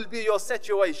 What will be your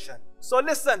situation? So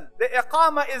listen, the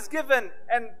Iqamah is given,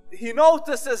 and he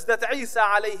notices that Isa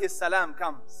alayhi salam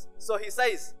comes. So he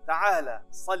says, Ta'ala,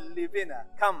 salli bina,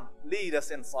 come, lead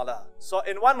us in salah. So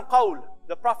in one qawl,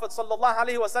 the Prophet sallallahu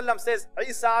alayhi wasallam says,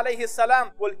 Isa alayhi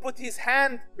salam will put his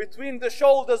hand between the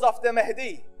shoulders of the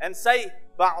Mahdi and say,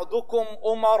 Ba'dukum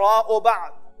umara'u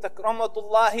ba'd.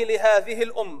 Rahmatullahi lihadhihi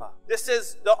al-ummah. This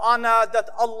is the honor that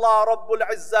Allah Rabbul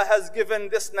Izzah has given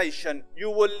this nation.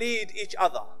 You will lead each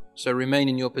other. So remain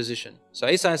in your position. So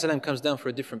Isa ﷺ comes down for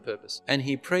a different purpose, and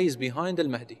he prays behind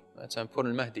al-Mahdi. That's how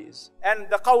important al-Mahdi is. And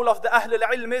the qawl of the Ahl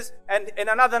al-Ilm is, and in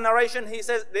another narration he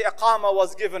says, the Iqamah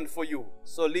was given for you,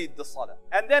 so lead the Salah.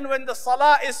 And then when the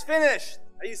Salah is finished,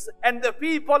 and the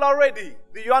people are ready,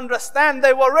 do you understand?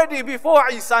 They were ready before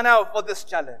Isa now for this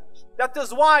challenge. That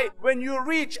is why when you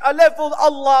reach a level,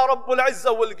 Allah Rabbul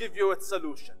Izzah will give you its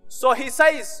solution. So he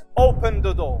says, open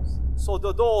the doors. So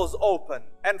the doors open,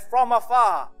 and from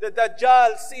afar the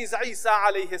Dajjal sees Isa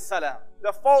alayhi salam.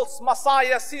 The false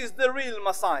Messiah sees the real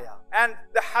Messiah. And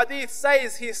the hadith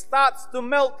says he starts to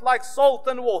melt like salt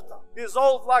and water,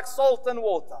 dissolve like salt and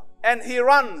water. And he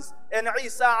runs, and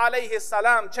Isa alayhi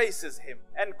salam chases him.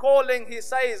 And calling, he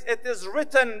says, it is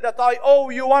written that I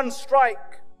owe you one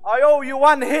strike. I owe you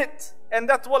one hit, and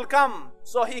that will come.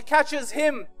 So he catches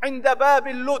him in the Bab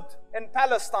al-Lud in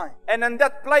Palestine. And in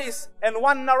that place, in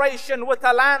one narration with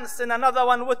a lance, and another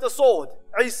one with a sword,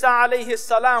 Isa alayhi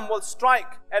salam will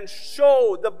strike and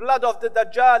show the blood of the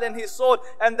Dajjal in his sword.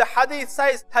 And the hadith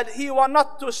says, had he were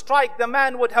not to strike, the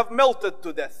man would have melted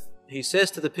to death. He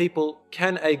says to the people,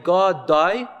 can a God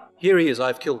die? Here he is,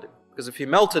 I've killed him. Because if he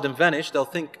melted and vanished, they'll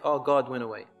think, oh, God went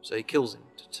away. So he kills him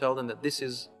to tell them that this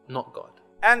is not God.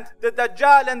 And the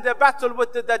Dajjal and the battle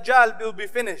with the Dajjal will be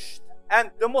finished.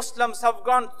 And the Muslims have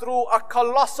gone through a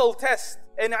colossal test.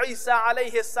 And Isa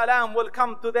alayhi salam will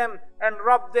come to them and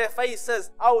rub their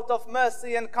faces out of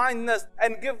mercy and kindness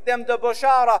and give them the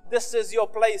bushara. This is your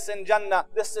place in Jannah.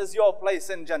 This is your place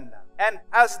in Jannah. And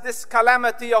as this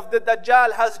calamity of the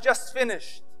Dajjal has just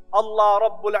finished, Allah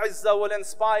Rabbul Izzah will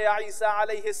inspire Isa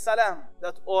alayhi salam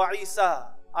that, O Isa,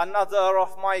 another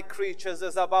of my creatures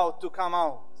is about to come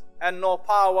out. And no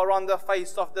power on the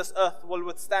face of this earth will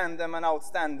withstand them and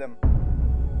outstand them.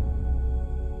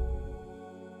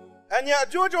 And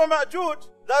Ya'juj or Ma'juj,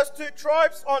 those two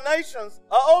tribes or nations,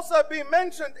 are also being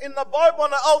mentioned in the Bible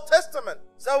and the Old Testament.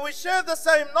 So we share the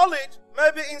same knowledge,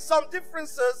 maybe in some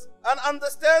differences and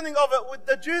understanding of it with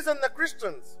the Jews and the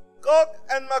Christians. Gog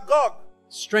and Magog.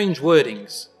 Strange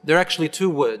wordings. They're actually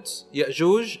two words.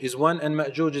 Ya'juj is one and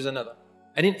Ma'juj is another.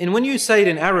 And when you say it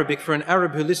in Arabic, for an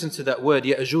Arab who listens to that word,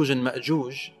 Ya'juj and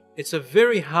Ma'juj, it's a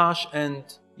very harsh and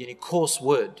coarse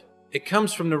word. It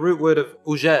comes from the root word of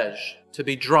ujaj, to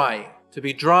be dry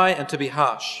and to be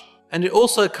harsh. And it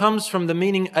also comes from the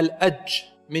meaning al-ajj,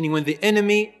 meaning when the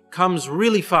enemy comes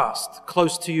really fast,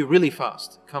 close to you really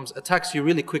fast, attacks you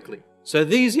really quickly. So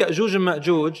these Ya'juj and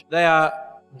Ma'juj, they are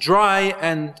dry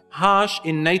and harsh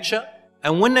in nature.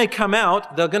 And when they come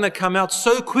out, they're going to come out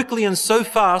so quickly and so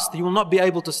fast that you will not be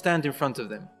able to stand in front of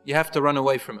them. You have to run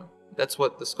away from them. That's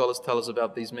what the scholars tell us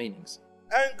about these meanings.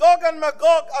 And Gog and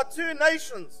Magog are two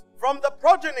nations from the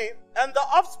progeny and the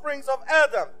offsprings of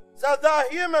Adam. So they are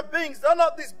human beings. They're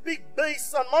not these big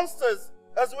beasts and monsters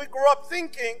as we grew up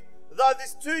thinking. They are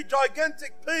these two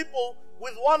gigantic people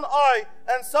with one eye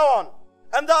and so on.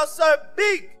 And they are so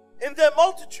big in their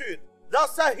multitude. They are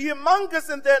so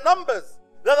humongous in their numbers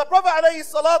that the Prophet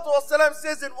ﷺ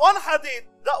says in one hadith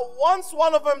that once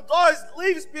one of them dies,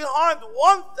 leaves behind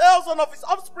 1,000 of his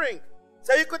offspring.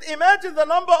 So you could imagine the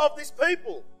number of these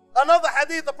people. Another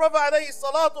hadith, the Prophet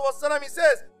ﷺ, he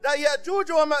says that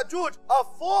Ya'juj and Ma'juj are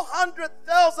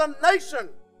 400,000 nations.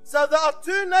 So there are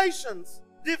two nations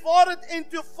divided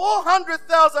into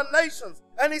 400,000 nations.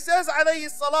 And he says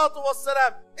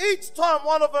ﷺ, each time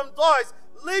one of them dies,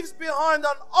 leaves behind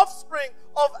an offspring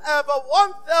of over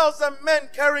 1,000 men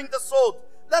carrying the sword.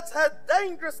 That's how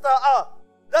dangerous they are.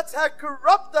 That's how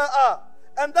corrupt they are.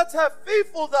 And that's how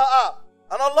fearful they are.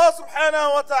 And Allah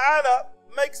subhanahu wa ta'ala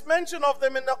makes mention of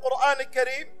them in the Quran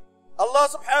al-Kareem. Allah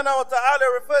subhanahu wa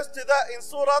ta'ala refers to that in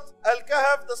Surah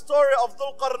Al-Kahf, the story of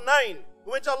Dhul Qarnayn,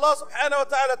 in which Allah subhanahu wa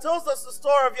ta'ala tells us the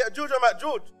story of Ya'juj and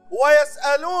Ma'juj.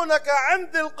 وَيَسْأَلُونَكَ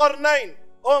عَنْ ذِي الْقَرْنَيْنِ.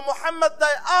 Oh Muhammad,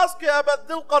 they ask you about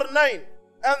Dhul Qarnayn.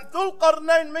 And Dhul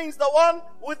Qarnayn means the one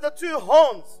with the two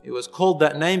horns. He was called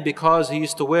that name because he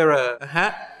used to wear a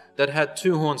hat that had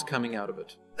two horns coming out of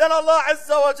it. Then Allah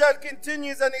Azza wa Jal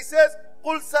continues and he says,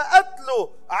 قُلْ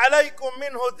سَأَتْلُ عَلَيْكُم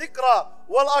مِّنْهُ ذِكْرًا.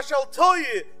 Well, I shall tell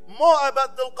you more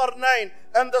about Dhul Qarnayn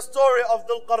and the story of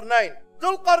Dhul Qarnayn.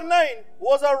 Dhul Qarnayn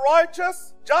was a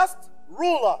righteous, just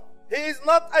ruler. He is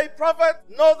not a prophet,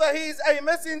 nor that he is a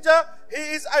messenger.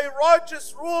 He is a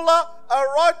righteous ruler, a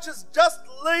righteous, just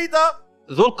leader.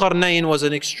 Dhul Qarnayn was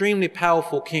an extremely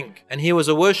powerful king, and he was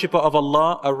a worshipper of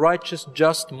Allah, a righteous,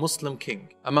 just Muslim king,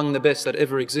 among the best that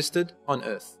ever existed on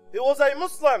earth. He was a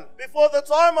Muslim before the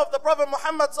time of the Prophet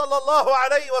Muhammad sallallahu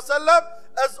alayhi wasallam,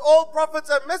 as all prophets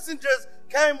and messengers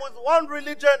came with one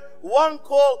religion, one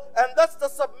call, and that's the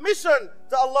submission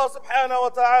to Allah subhanahu wa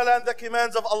ta'ala and the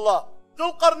commands of Allah.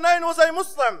 Dhul Qarnayn was a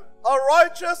Muslim, a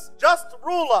righteous, just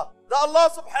ruler. That Allah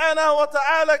subhanahu wa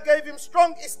ta'ala gave him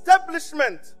strong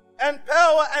establishment and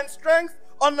power and strength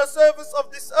on the surface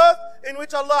of this earth, in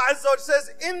which Allah Azza wa Jalla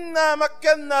says, "Inna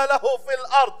makkanna lahu fil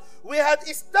ard." We had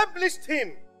established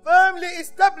him, firmly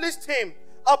established him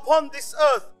upon this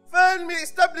earth, firmly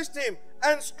established him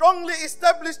and strongly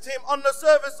established him on the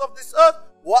surface of this earth.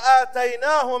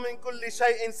 وَآتَيْنَاهُ مِنْ كُلِّ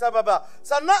شَيْءٍ سَبَبًا.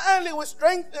 So not only we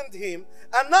strengthened him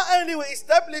and not only we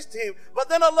established him, but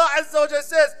then Allah Azza wa Jalla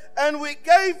says, and we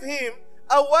gave him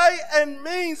a way and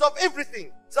means of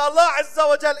everything. So Allah Azza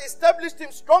wa Jal established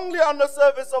him strongly on the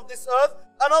surface of this earth,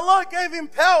 and Allah gave him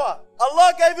power.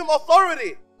 Allah gave him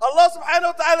authority. Allah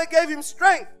subhanahu wa ta'ala gave him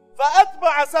strength.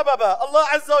 فَأَتْبَعَ سَبَبًا. Allah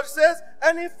Azza wa Jal says,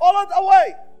 and he followed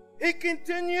away. He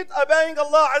continued obeying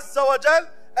Allah Azza wa Jal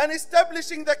and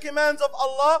establishing the commands of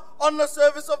Allah on the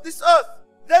surface of this earth.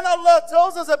 Then Allah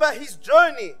tells us about his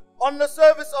journey on the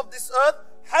surface of this earth.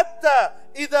 حتى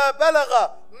إذا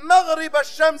بلغ مغرب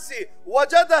الشمس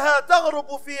وجدها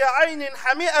تغرب في عين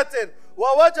حمئة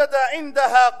ووجد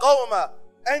عندها قوما.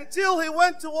 Until he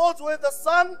went towards where the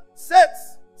sun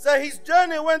sets. So his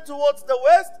journey went towards the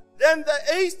west, then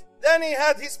the east, then he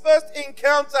had his first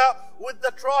encounter with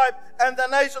the tribe and the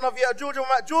nation of Ya'juj and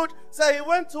Ma'juj. So he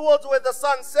went towards where the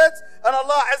sun sets, and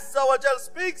Allah Azza wa Jal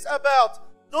speaks about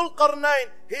Dhul Qarnayn,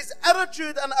 his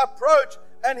attitude and approach,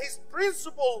 and his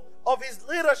principle of his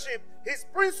leadership, his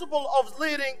principle of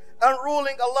leading and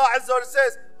ruling. Allah Azza wa Jalla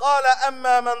says, قَالَ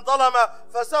أَمَّا مَنْ ظَلَمَ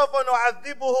فَسَوْفَ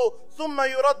نُعَذِّبُهُ ثُمَّ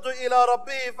يُرَدُّ إِلَىٰ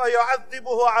رَبِّهِ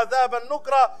فَيُعَذِّبُهُ عَذَابًا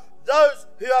نُكْرًا. Those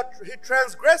who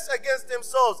transgress against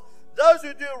themselves, those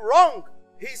who do wrong,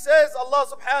 he says, Allah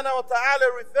subhanahu wa ta'ala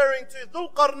referring to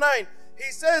Dhul Qarnayn,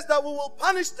 he says that we will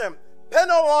punish them,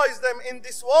 penalize them in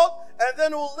this world, and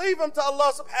then we'll leave them to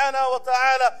Allah subhanahu wa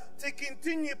ta'ala to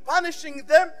continue punishing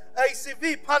them a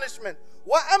severe punishment.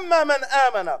 وَأَمَّا مَنْ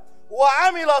آمَنَ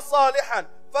وَعَمِلَ صَالِحًا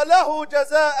فَلَهُ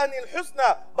جَزَاءً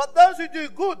الْحُسْنَى. But those who do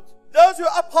good, those who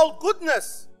uphold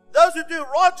goodness, those who do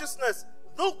righteousness,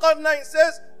 Dhul Qarnayn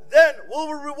says, then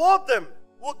we'll reward them,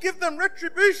 we'll give them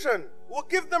retribution, we'll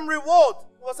give them reward.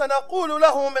 وَسَنَقُولُ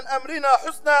لَهُ مِنْ أَمْرِنَا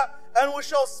حُسْنًا. And we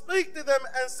shall speak to them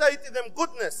and say to them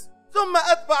goodness. ثُمَّ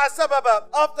أَتْبَعَ سَبَبًا.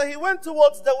 After he went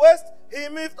towards the west, he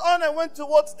moved on and went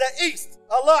towards the east.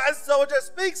 Allah Azza wa Jalla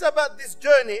speaks about this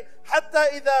journey.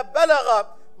 حَتَّى إِذَا بَلَغَ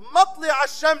مطلع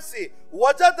الشمس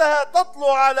وجدها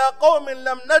تطلع على قوم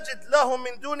لم نجد لهم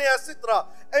من دونها سترا,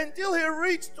 until he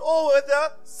reached all where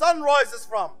the sun rises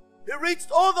from. He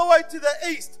reached all the way to the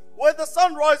east where the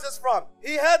sun rises from.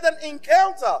 He had an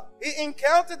encounter. He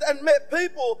encountered and met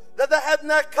people that they had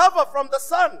no cover from the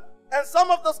sun. And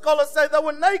some of the scholars say they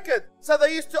were naked. So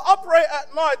they used to operate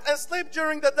at night and sleep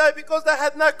during the day because they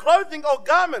had no clothing or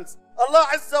garments. Allah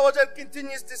Azza wa Jal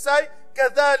continues to say,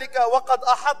 كَذَلِكَ وَقَدْ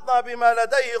أَحَطْنَا بِمَا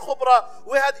لَدَيْهِ خُبْرًا.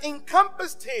 We had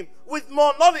encompassed him with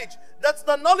more knowledge. That's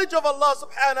the knowledge of Allah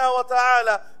subhanahu wa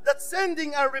ta'ala that's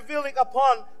sending and revealing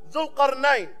upon Dhul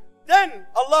Qarnayn. Then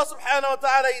Allah subhanahu wa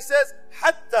ta'ala, he says,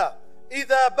 حَتَّى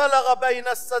إِذَا بَلَغَ بَيْنَ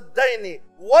السَّدَّيْنِ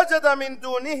وَجَدَ مِن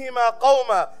دُونِهِمَا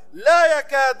قَوْمًا لَا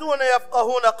يَكَادُونَ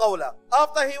يَفْقَهُونَ قَوْلًا.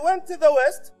 After he went to the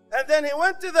west and then he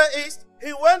went to the east,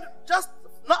 he went just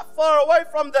not far away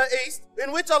from the east,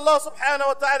 in which Allah subhanahu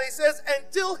wa ta'ala says,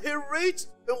 until he reached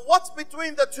what's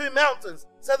between the two mountains.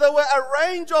 So there were a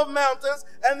range of mountains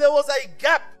and there was a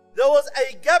gap. There was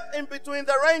a gap in between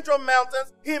the range of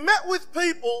mountains. He met with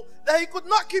people that he could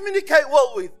not communicate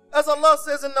well with. As Allah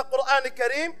says in the Quran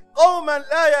Kareem, قَوْمًا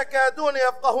لَا يَكَادُونَ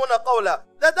يَفْقَهُونَ قَوْلًا.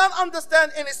 They don't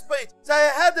understand any speech. So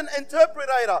he had an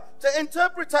interpreter to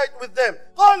interpretate with them.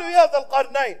 قَالُوا يَا ذَا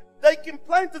الْقَرْنَيْنِ. They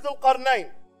complained to Dhul Qarnayn.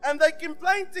 And they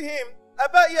complained to him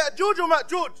about Ya'juj and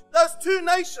Ma'juj, those two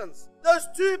nations, those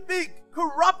two big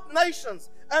corrupt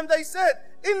nations. And they said,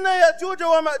 إِنَّ يَأْجُوجَ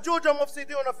وَمَأْجُوجَ مُفْسِدُونَ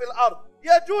فِي الْأَرْضِ.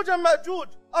 Ya'juj and Ma'juj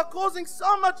are causing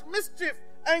so much mischief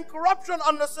and corruption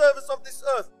on the surface of this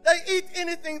earth. They eat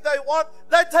anything they want,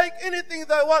 they take anything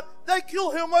they want, they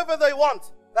kill whomever they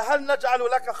want. فَهَلْ نَجْعَلُ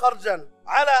لَكَ خَرْجًا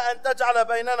عَلَىٰ أَن تَجْعَلَ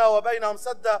بَيْنَنَا وَبَيْنَهُمْ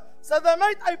سَدًّا. So they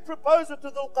made a proposal to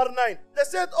Dhul Qarnayn. They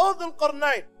said, "Oh Dhul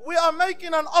Qarnayn, we are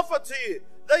making an offer to you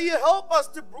that you help us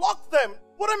to block them,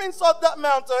 put them inside that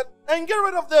mountain and get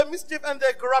rid of their mischief and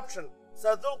their corruption."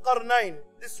 So Dhul Qarnayn,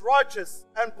 this righteous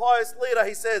and pious leader,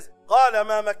 he says, قَالَ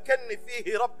مَا مَكَّنِّي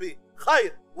فِيهِ رَبِّي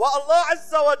خَيْرٌ. What Allah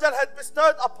Azza wa Jal had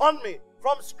bestowed upon me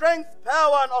from strength,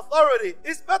 power and authority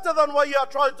is better than what you are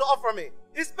trying to offer me.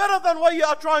 It's better than what you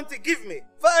are trying to give me.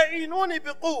 فَأَعِينُونِي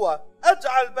بِقُوَّةٍ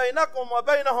أَجْعَلْ بَيْنَكُمْ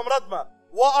وَبَيْنَهُمْ رَدْمًا.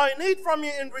 What I need from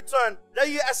you in return, that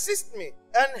you assist me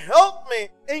and help me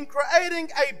in creating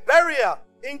a barrier,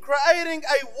 in creating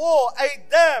a wall, a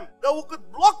dam, that we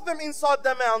could block them inside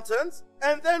the mountains,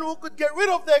 and then we could get rid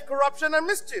of their corruption and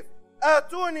mischief.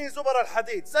 آتوني زبر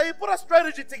الحديد. So he put a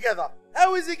strategy together.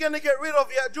 How is he going to get rid of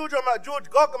Ya'juj and Ma'juj,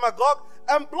 Gog and Magog,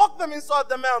 and block them inside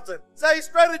the mountain? So his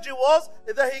strategy was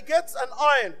that he gets an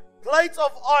iron, plates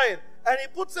of iron, and he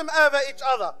puts them over each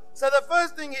other. So the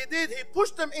first thing he did, he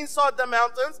pushed them inside the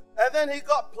mountains, and then he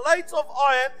got plates of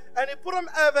iron and he put them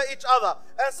over each other.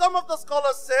 And some of the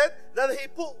scholars said that he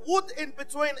put wood in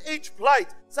between each plate.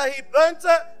 So he burnt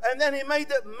it and then he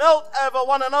made it melt over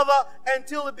one another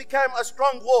until it became a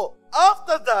strong wall.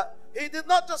 After that, he did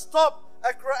not just stop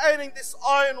at creating this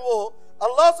iron wall.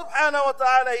 Allah subhanahu wa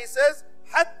ta'ala, he says,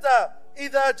 حَتَّى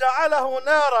إِذَا جَعَلَهُ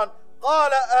نَارًا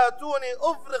قَالَ آتُونِي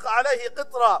أُفْرِغْ عَلَيْهِ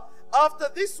قِطْرًا. After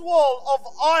this wall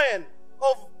of iron,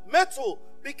 of metal,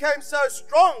 became so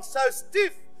strong, so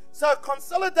stiff, so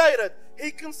consolidated,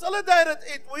 he consolidated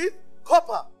it with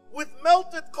copper, with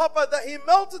melted copper, that he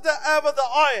melted it over the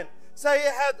iron. So he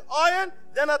had iron,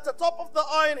 then at the top of the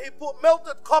iron he put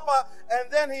melted copper, and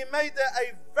then he made it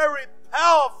a very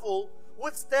powerful,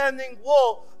 withstanding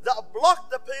wall that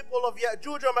blocked the people of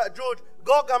Ya'juj and Ma'juj,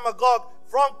 Gog and Magog,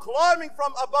 from climbing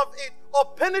from above it or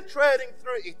penetrating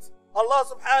through it. Allah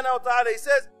subhanahu wa ta'ala, he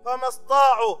says, فَمَا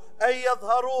اسْطَاعُوا أَن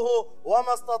يَظْهَرُوهُ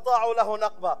وَمَا اسْتَطَاعُوا لَهُ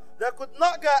نَقْبًا. They could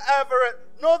not go over it,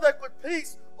 nor they could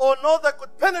pierce, or nor they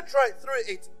could penetrate through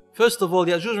it. First of all,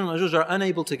 Ya'juj and Ma'juj are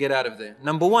unable to get out of there.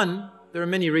 Number one, there are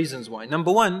many reasons why.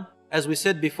 Number one, as we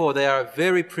said before, they are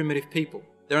very primitive people.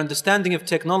 Their understanding of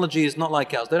technology is not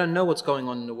like ours. They don't know what's going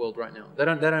on in the world right now. They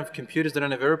don't have computers, they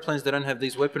don't have airplanes, they don't have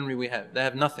these weaponry we have. They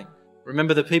have nothing.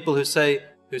 Remember the people who said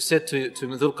to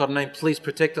Dhul Qarnayn, please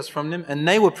protect us from them, and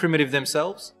they were primitive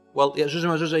themselves. Well, Ya'juj and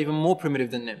Ma'juj are even more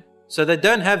primitive than them. So they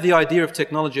don't have the idea of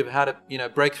technology of how to,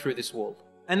 break through this wall.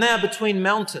 And they are between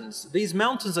mountains. These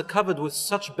mountains are covered with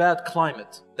such bad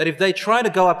climate that if they try to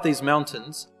go up these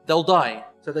mountains, they'll die.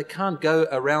 So they can't go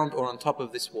around or on top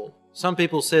of this wall. Some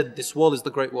people said this wall is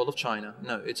the Great Wall of China.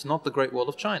 No, it's not the Great Wall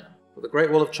of China. But the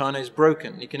Great Wall of China is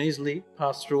broken. You can easily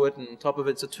pass through it, and on top of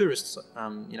it's a tourist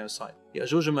site.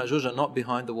 Ya'juj and Ma'juj are not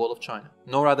behind the Wall of China,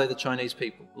 nor are they the Chinese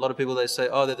people. A lot of people, they say,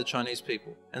 oh, they're the Chinese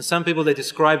people. And some people, they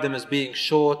describe them as being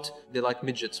short. They're like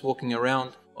midgets walking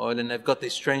around, and they've got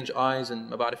these strange eyes.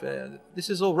 And this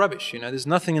is all rubbish. There's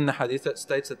nothing in the hadith that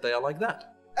states that they are like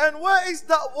that. And where is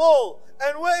that wall?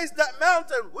 And where is that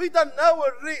mountain? We don't know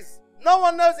where it is. No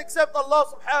one knows except Allah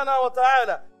subhanahu wa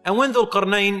ta'ala. And when Dhul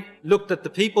Qarnayn looked at the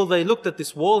people, they looked at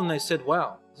this wall and they said,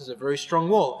 wow, this is a very strong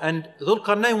wall. And Dhul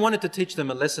Qarnayn wanted to teach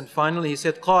them a lesson. Finally, he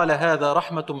said, قَالَ هَذَا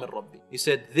رَحْمَةٌ مِّن رَبِّي. He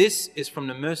said, this is from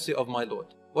the mercy of my Lord.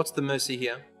 What's the mercy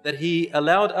here? That He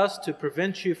allowed us to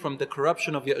prevent you from the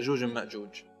corruption of Ya'juj and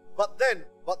Ma'juj. But then,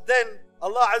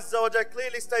 Allah Azza wa Jalla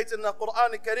clearly states in the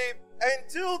Quran Kareem,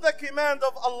 until the command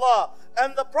of Allah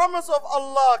and the promise of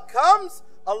Allah comes,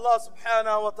 Allah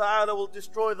subhanahu wa ta'ala will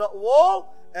destroy that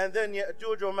wall, and then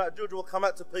Ya'juj or Ma'juj will come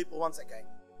out to people once again.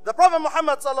 The Prophet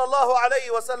Muhammad sallallahu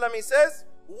alayhi wa sallam, he says,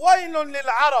 وَيْلٌ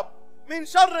لِلْعَرَبِ مِنْ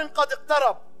شَرٍ قَدْ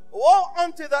اقْتَرَبْ. Woe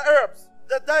unto the Arabs,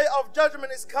 the day of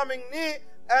judgment is coming near,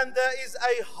 and there is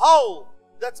a hole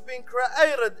that's been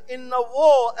created in the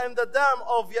wall and the dam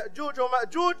of Ya'juj or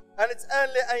Ma'juj, and it's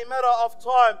only a matter of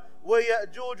time where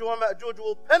Ya'juj or Ma'juj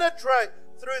will penetrate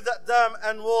through that dam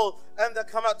and wall, and they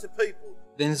come out to people.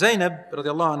 Then Zainab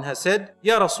radiallahu anha said,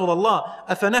 Ya Rasulullah,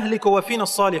 أَفَنَهْلِكُ وَفِينَ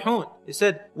الصَّالِحُونَ. He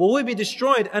said, will we be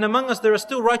destroyed and among us there are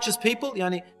still righteous people?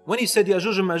 Yani, when he said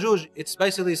Ya'juj and Ma'juj, it's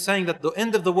basically saying that the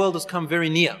end of the world has come very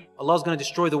near. Allah is going to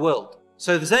destroy the world.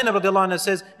 So Zainab radiallahu anha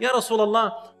says, Ya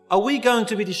Rasulullah, are we going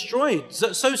to be destroyed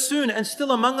so soon and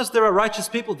still among us there are righteous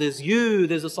people? There's you,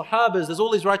 there's the Sahabas, there's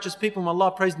all these righteous people whom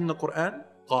Allah praised in the Quran.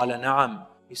 قَالَ نَعَمْ.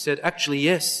 He said, actually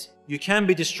yes, you can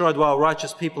be destroyed while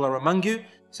righteous people are among you. He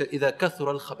said, إِذَا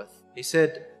كَثُرَ الْخَبَثِ. He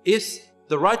said, yes,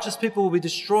 the righteous people will be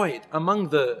destroyed among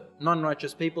the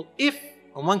non-righteous people if,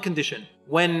 on one condition,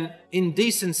 when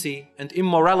indecency and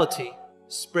immorality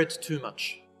spreads too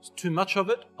much. Too much of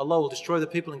it, Allah will destroy the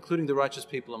people, including the righteous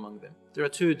people among them. There are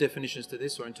two definitions to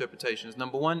this, or interpretations.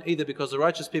 Number one, either because the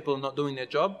righteous people are not doing their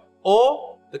job,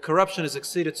 or the corruption has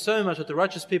exceeded so much that the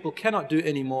righteous people cannot do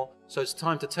anymore, so it's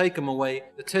time to take them away.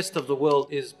 The test of the world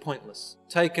is pointless.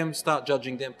 Take them, start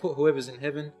judging them, put whoever's in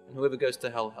heaven, and whoever goes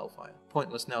to hell, hellfire.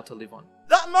 Pointless now to live on.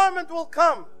 That moment will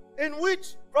come in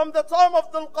which, from the time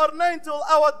of Dhul Qarnayn till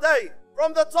our day,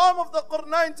 from the time of the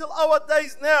Qarnayn till our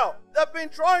days now, they've been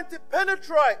trying to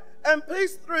penetrate and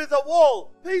pierce through the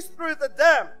wall, pierce through the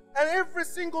dam. And every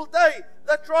single day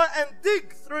they try and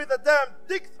dig through the dam,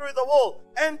 dig through the wall,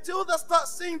 until they start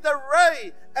seeing the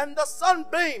ray and the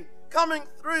sunbeam coming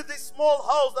through these small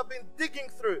holes they've been digging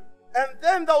through. And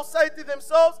then they'll say to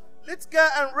themselves, let's go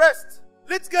and rest.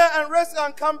 Let's go and rest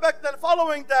and come back the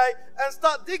following day and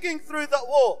start digging through that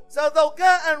wall. So they'll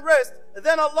go and rest.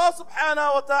 Then Allah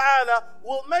subhanahu wa ta'ala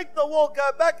will make the wall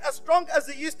go back as strong as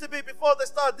it used to be before they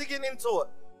start digging into it.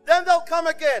 Then they'll come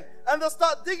again and they'll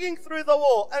start digging through the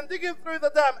wall and digging through the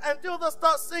dam until they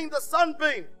start seeing the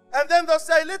sunbeam. And then they'll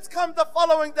say, let's come the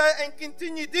following day and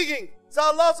continue digging. So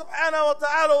Allah subhanahu wa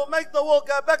ta'ala will make the wall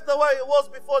go back the way it was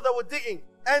before they were digging.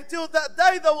 Until that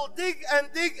day they will dig and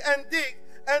dig and dig,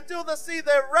 until they see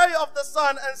the ray of the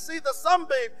sun and see the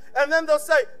sunbeam, and then they'll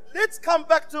say, let's come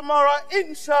back tomorrow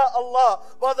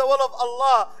insha'Allah, by the will of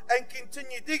Allah, and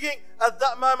continue digging. At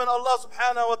that moment Allah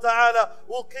subhanahu wa ta'ala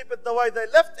will keep it the way they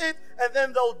left it, and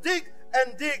then they'll dig,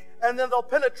 and then they'll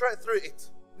penetrate through it.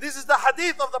 This is the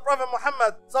hadith of the Prophet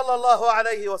Muhammad sallallahu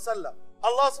alayhi wa sallam.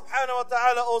 Allah subhanahu wa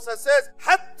ta'ala also says,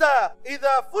 حَتَّى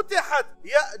إِذَا فُتِحَتْ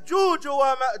يَأْجُوجُ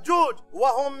وَمَأْجُوجُ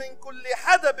وَهُمْ مِنْ كُلِّ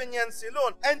حَدَبٍ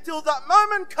يَنْسِلُونَ. Until that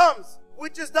moment comes,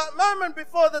 which is that moment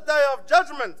before the day of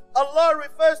judgment. Allah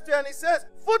refers to and He says,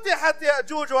 فُتِحَتْ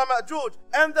يَأْجُوجُ وَمَأْجُوجُ.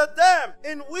 And the dam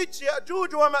in which Ya'juj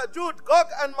وَمَأْجُوج, Gog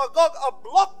and Magog, are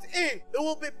blocked in, it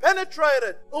will be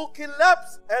penetrated, it will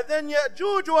collapse, and then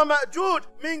Ya'juj وَمَأْجُوج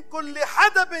مِنْ كُلِّ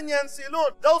حَدَبٍ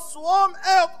يَنْسِلُونَ. They'll swarm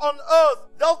out on earth.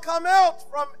 They'll come out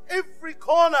from every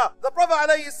corner. The Prophet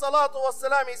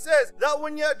ﷺ, he says that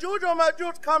when Ya'juj or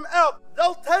Ma'juj come out,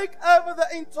 they'll take over the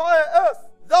entire earth.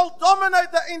 They'll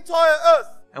dominate the entire earth.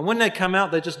 And when they come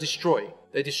out, they just destroy.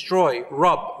 They destroy,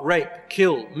 rob, rape,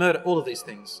 kill, murder, all of these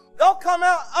things. They'll come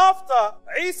out after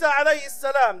Isa alayhi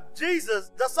salam,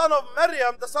 Jesus, the son of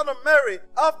Maryam, the son of Mary,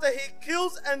 after he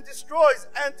kills and destroys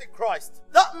Antichrist.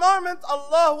 That moment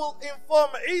Allah will inform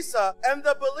Isa and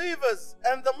the believers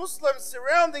and the Muslims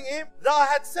surrounding him that I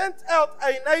had sent out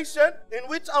a nation in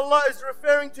which Allah is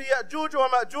referring to Ya'juj or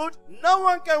Ma'juj. No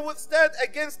one can withstand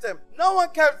against them. No one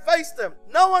can face them.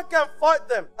 No one can fight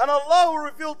them. And Allah will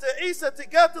reveal to Isa to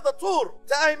go to the Tur,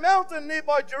 to a mountain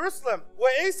nearby Jerusalem,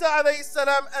 where Isa alayhi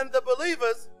salam and the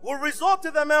believers will resort to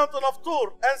the mountain of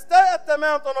Tur and stay at the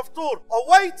mountain of Tur,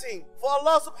 awaiting for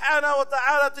Allah subhanahu wa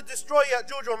ta'ala to destroy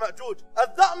Ya'juj wa Ma'juj.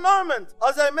 At that moment,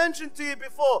 as I mentioned to you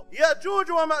before, Ya'juj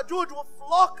wa Ma'juj will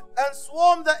flock and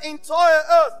swarm the entire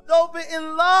earth. They'll be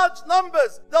in large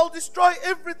numbers. They'll destroy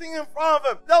everything in front of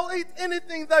them. They'll eat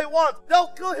anything they want.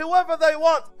 They'll kill whoever they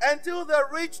want until they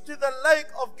reach to the lake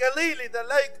of Galilee, the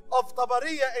lake of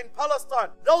Tabariya in Palestine.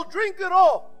 They'll drink it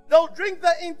all. They'll drink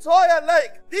the entire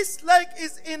lake. This lake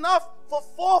is enough for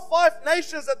 4 or 5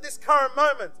 nations at this current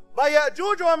moment. By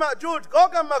Ya'juj wa Ma'juj,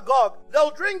 Gog and Magog,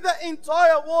 they'll drink the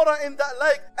entire water in that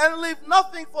lake and leave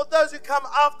nothing for those who come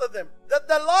after them. That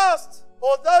the last,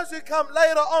 or those who come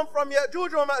later on from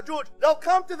Ya'juj wa Ma'juj, they'll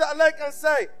come to that lake and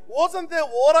say, wasn't there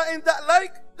water in that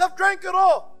lake? They've drank it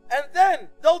all. And then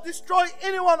they'll destroy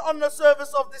anyone on the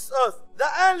surface of this earth. The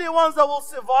only ones that will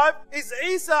survive is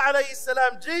Isa alayhi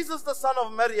salam, Jesus the son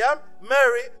of Maryam,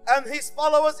 Mary, and his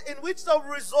followers, in which they'll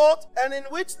resort and in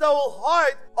which they will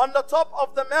hide on the top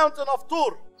of the mountain of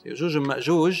Tur. So Ya'juj and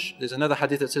Ma'juj, there's another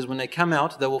hadith that says when they come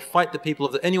out, they will fight the people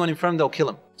of anyone in front of them, they'll kill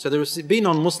them. So there will be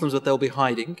non-Muslims that they'll be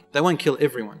hiding. They won't kill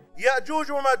everyone. Ya'juj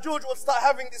wa Ma'juj will start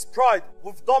having this pride.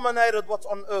 We've dominated what's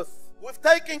on earth. We've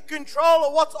taken control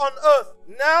of what's on earth.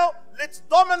 Now, let's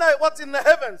dominate what's in the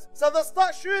heavens. So they'll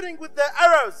start shooting with their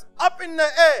arrows up in the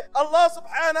air. Allah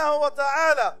subhanahu wa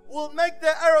ta'ala will make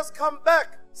their arrows come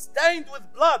back stained with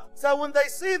blood. So when they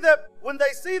see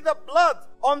the blood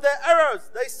on their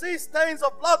arrows, they see stains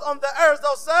of blood on their arrows,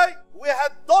 they'll say, we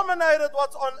had dominated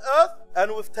what's on earth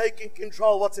and we've taken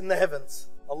control of what's in the heavens.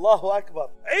 Allahu Akbar.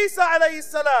 Isa alayhi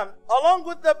salam, along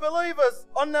with the believers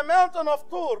on the mountain of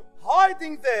Tur,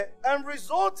 hiding there and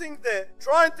resorting there,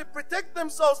 trying to protect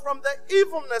themselves from the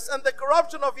evilness and the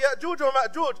corruption of Ya'juj or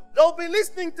Ma'juj. They'll be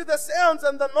listening to the sounds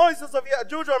and the noises of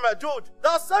Ya'juj or Ma'juj.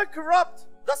 They're so corrupt,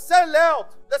 they're so loud,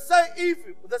 they're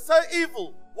so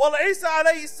evil. While Isa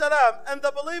alayhi salam and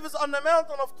the believers on the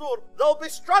mountain of Tur, they'll be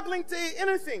struggling to eat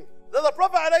anything. The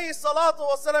Prophet alayhi salatu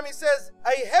wasalam, he says,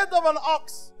 a head of an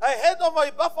ox, a head of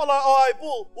a buffalo or a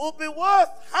bull will be worth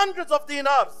hundreds of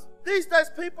dinars. These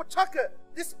days people chuck it,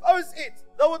 dispose it.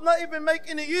 They would not even make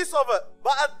any use of it.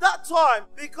 But at that time,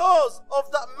 because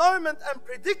of that moment and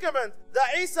predicament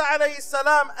that Isa alayhi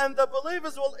salam and the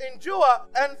believers will endure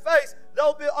and face,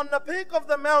 they'll be on the peak of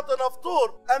the mountain of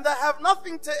Tur and they have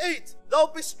nothing to eat.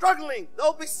 They'll be struggling,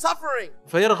 they'll be suffering.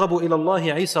 فَيَرْغَبُ إِلَى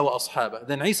اللَّهِ عِيسَى وَأَصْحَابَهُ.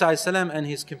 Then Isa alayhi salam and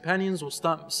his companions will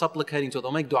start supplicating to Allah.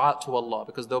 They'll make dua to Allah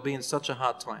because they'll be in such a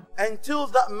hard time. Until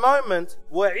that moment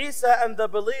where Isa and the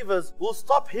believers will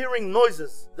stop hearing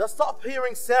noises. They'll stop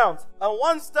hearing sounds. At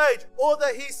one stage, all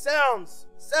they hear sounds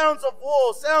of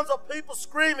war, sounds of people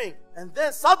screaming. And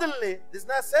then suddenly, there's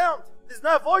no sound, there's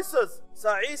no voices.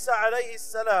 So Isa alayhi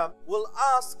salam will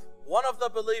ask one of the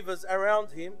believers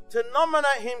around him to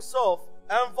nominate himself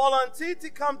and volunteer to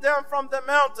come down from the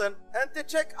mountain and to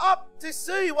check up to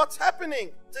see what's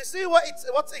happening, to see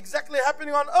what's exactly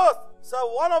happening on earth.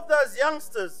 So one of those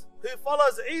youngsters who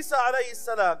follows Isa alayhi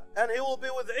salam, and he will be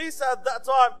with Isa at that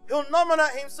time, he'll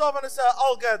nominate himself and say,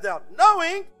 I'll go down,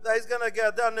 knowing that he's going to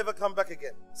go down, never come back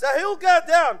again. So he'll go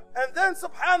down, and then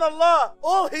subhanallah,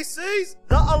 all he sees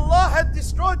that Allah had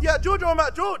destroyed Ya'juj or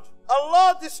Ma'juj.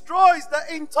 Allah destroys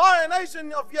the entire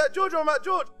nation of Ya'juj or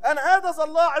Ma'juj. And how does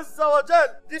Allah Azza wa Jal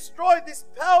destroy this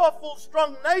powerful,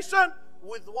 strong nation?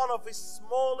 With one of his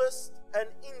smallest and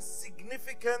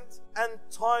insignificant and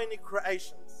tiny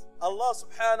creations. Allah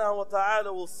subhanahu wa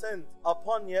ta'ala will send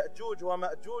upon Ya'juj wa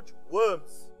Ma'juj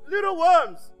worms. Little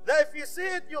worms that if you see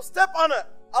it, you'll step on it.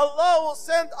 Allah will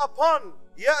send upon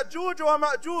Ya'juj wa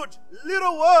Ma'juj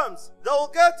little worms that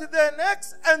will go to their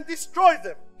necks and destroy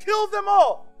them. Kill them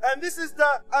all. And this is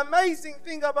the amazing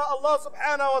thing about Allah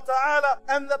subhanahu wa ta'ala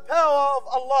and the power of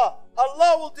Allah.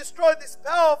 Allah will destroy this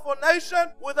powerful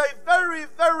nation with a very,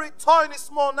 very tiny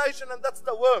small nation, and that's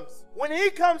the worms. When he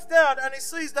comes down and he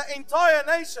sees the entire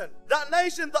nation, that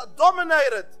nation that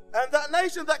dominated and that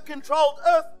nation that controlled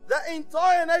earth, the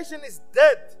entire nation is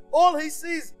dead. All he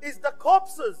sees is the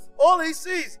corpses. All he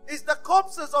sees is the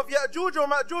corpses of Ya'juj or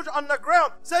Ma'juj on the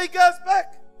ground. So he goes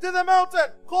back to the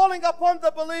mountain, calling upon the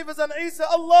believers and Isa,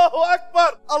 Allahu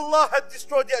Akbar. Allah had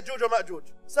destroyed Ya'juj or Ma'juj.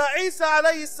 So Isa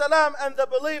alayhi salam and the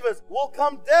believers will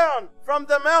come down from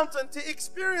the mountain to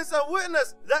experience and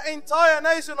witness the entire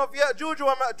nation of Ya'juj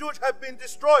or Ma'juj have been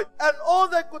destroyed. And all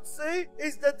they could see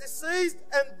is the deceased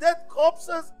and dead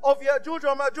corpses of Ya'juj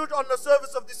or Ma'juj on the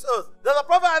surface of this earth. Then the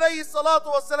Prophet alayhi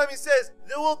salatu wasalam, he says,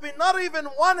 there will be not even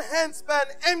one handspan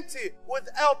empty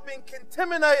without being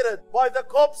contaminated by the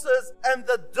corpses and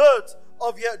the dirt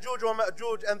of Ya'juj wa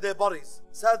Ma'juj and their bodies.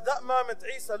 So at that moment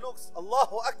Isa looks,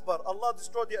 Allahu Akbar, Allah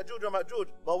destroyed Ya'juj wa Ma'juj,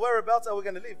 but whereabouts are we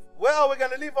going to live? Where are we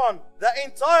going to live on? The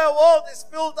entire world is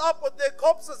filled up with their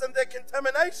corpses and their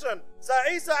contamination. So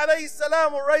Isa alayhi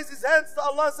salam will raise his hands to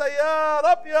Allah and say, Ya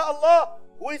Rab, Ya Allah,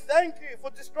 we thank you for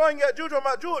destroying Ya'juj wa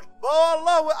Ma'juj. But oh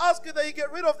Allah, we ask you that you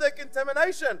get rid of their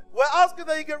contamination. We ask you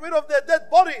that you get rid of their dead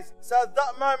bodies. So at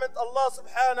that moment, Allah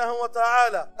subhanahu wa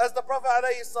ta'ala, as the Prophet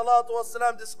alayhi salatu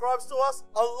wasalam describes to us,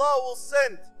 Allah will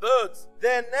send birds,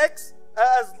 their necks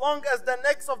as long as the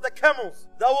necks of the camels.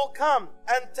 They will come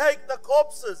and take the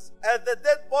corpses and the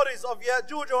dead bodies of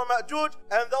Ya'juj wa Ma'juj,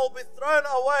 and they will be thrown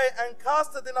away and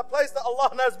casted in a place that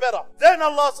Allah knows better. Then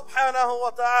Allah subhanahu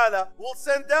wa ta'ala will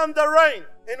send down the rain,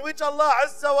 in which Allah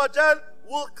azza wa jal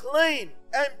will clean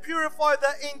and purify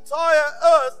the entire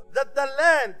earth, that the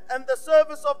land and the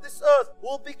surface of this earth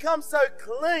will become so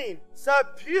clean, so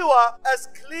pure, as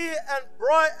clear and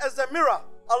bright as a mirror.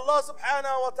 Allah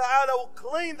subhanahu wa ta'ala will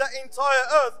clean the entire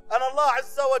earth, and Allah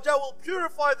azza wa jalla will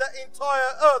purify the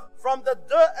entire earth from the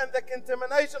dirt and the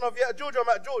contamination of Ya'juj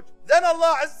wa Ma'juj. Then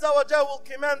Allah azza wa jalla will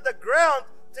command the ground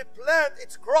to plant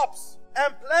its crops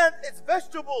and plant its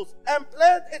vegetables and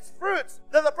plant its fruits.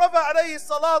 Then the Prophet alayhi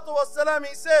salatu wasalam,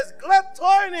 he says, glad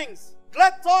tidings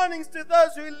to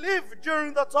those who live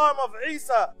during the time of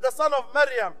Isa, the son of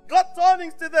Maryam. Glad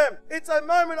tidings to them. It's a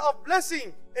moment of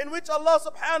blessing in which Allah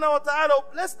subhanahu wa ta'ala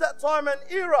will bless that time and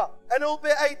era, and it will be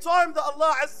a time that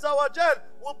Allah azza wa jal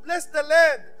will bless the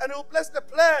land and it will bless the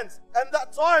plants. And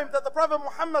that time that the Prophet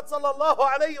Muhammad sallallahu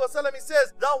alayhi wa sallam, he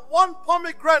says that one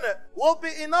pomegranate will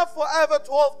be enough for over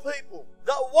 12 people.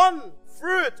 That one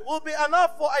fruit will be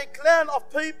enough for a clan of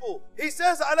people. He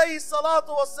says alayhi salatu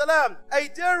wasalam, a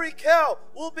dairy cow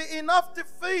will be enough to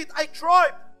feed a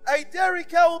tribe. A dairy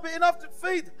cow will be enough to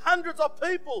feed hundreds of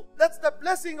people. That's the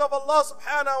blessing of Allah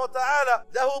subhanahu wa ta'ala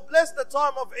that will bless the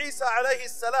time of Isa alayhi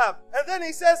salam. And then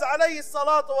he says alayhi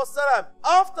salatu wasalam,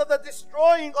 after the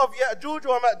destroying of Ya'juj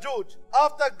wa Ma'juj,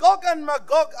 after Gog and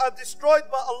Magog are destroyed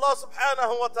by Allah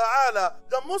subhanahu wa ta'ala,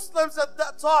 the Muslims at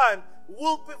that time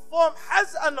will perform Hajj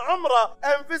and Umrah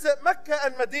and visit Mecca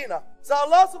and Medina. So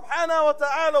Allah subhanahu wa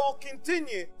ta'ala will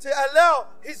continue to allow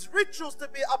His rituals to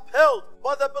be upheld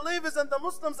by the believers and the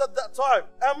Muslims at that time.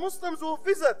 And Muslims will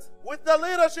visit with the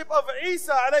leadership of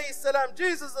Isa alayhi salam,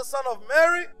 Jesus the son of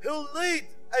Mary, who will lead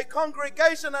a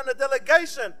congregation and a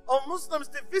delegation of Muslims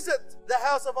to visit the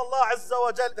house of Allah azza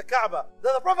wa jal, the Kaaba.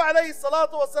 Then the Prophet alayhi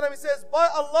salatu wasalam, he says, by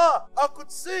Allah, I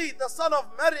could see the son of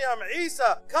Maryam,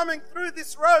 Isa, coming through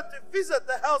this road to visit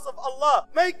the house of Allah,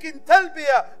 making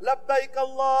talbiyah, labbaik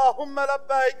Allahumma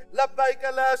labbaik, labbaik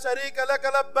la sharika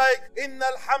laka labbaik, inna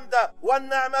al-hamda wal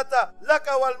ni'mata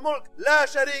laka wal mulk la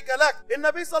sharika lak. And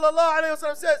Nabi sallallahu alayhi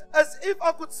wasallam says, as if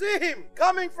I could see him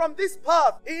coming from this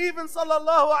path. He even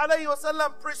sallallahu alayhi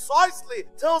wasallam precisely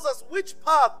tells us which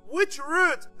path, which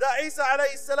route that Isa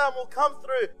alayhi salam will come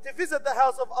through to visit the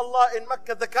house of Allah in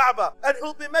Mecca, the Kaaba. And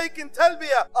he'll be making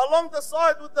talbiyah along the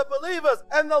side with the believers,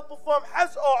 and they'll perform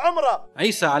Hajj or Umrah.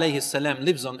 Isa alayhi salam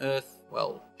lives on earth,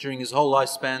 well, during his whole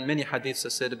lifespan. Many hadiths are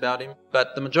said about him,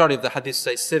 but the majority of the hadiths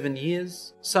say 7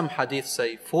 years. Some hadiths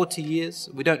say 40 years.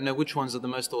 We don't know which ones are the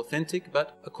most authentic,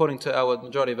 but according to our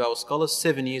majority of our scholars,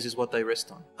 7 years is what they rest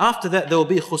on. After that, there will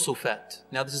be khusufat.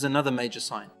 Now this is another major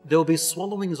sign. There will be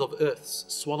swallowings of earths,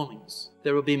 swallowings.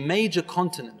 There will be major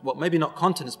continent, well, maybe not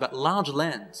continents, but large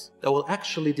lands that will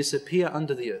actually disappear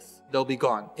under the earth. They'll be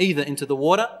gone, either into the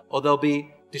water or they'll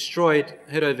be destroyed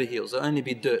head over heels. There'll only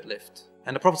be dirt left.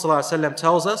 And the Prophet ﷺ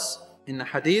tells us in the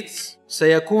hadiths,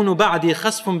 سَيَكُونُ بَعْدِي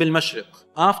خَسْفٌ بِالْمَشْرِقِ.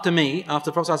 After me, after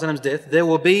the Prophet ﷺ's death, there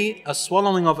will be a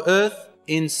swallowing of earth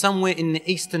in somewhere in the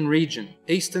eastern region,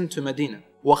 eastern to Medina.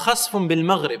 وَخَسْفٌ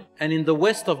بِالْمَغْرِبِ. And in the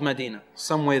west of Medina,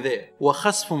 somewhere there.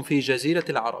 وَخَسْفٌ فِي جَزِيرَةِ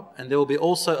الْعَرَبِ. And there will be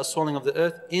also a swallowing of the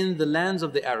earth in the lands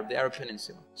of the Arab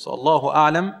Peninsula. So Allahu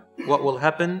A'lam, what will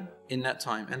happen in that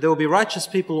time. And there will be righteous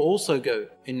people who also go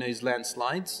in these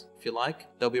landslides, if you like.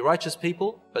 There'll be righteous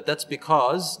people, but that's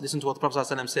because, listen to what the Prophet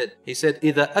ﷺ said. He said,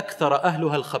 إِذَا أَكْثَرَ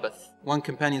أَهْلُهَا الْخَبَثِ. One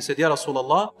companion said, Ya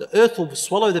Rasulullah, the earth will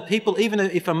swallow the people even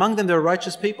if among them there are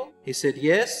righteous people? He said,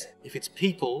 yes, if its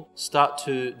people start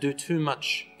to do too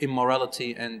much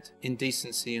immorality and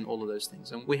indecency and all of those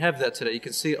things. And we have that today. You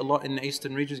can see it a lot in the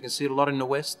eastern regions, you can see it a lot in the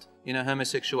west. You know,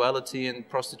 homosexuality and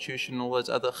prostitution and all those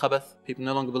other khabath. People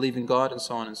no longer believe in God and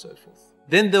so on and so forth.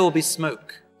 Then there will be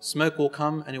smoke. Smoke will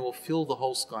come and it will fill the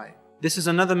whole sky. This is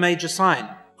another major sign.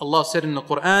 Allah said in the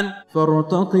Quran,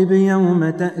 فَارْتَقِبْ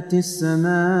يَوْمَ تَأْتِي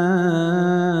السَّمَاءُ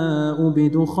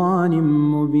بِدُخَانٍ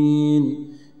مُبِينٍ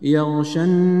يَغْشَى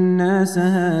النَّاسَ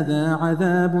هَذَا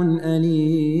عَذَابٌ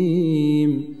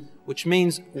أَلِيمٌ which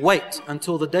means wait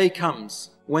until the day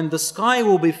comes when the sky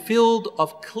will be filled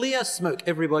of clear smoke.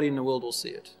 Everybody in the world will see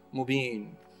it.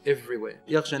 Mubin. Everywhere.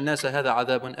 يغشى الناس هذا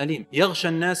عذاب أليم. يغشى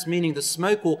الناس meaning the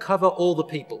smoke will cover all the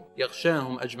people.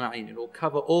 يغشاهم أجمعين. It will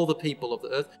cover all the people of the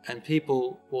earth, and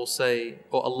people will say,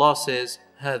 or Allah says,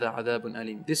 هذا عذاب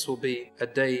أليم. This will be a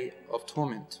day of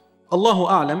torment. Allahu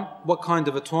A'lam, what kind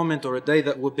of a torment or a day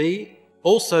that would be.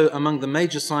 Also among the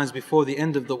major signs before the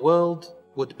end of the world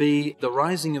would be the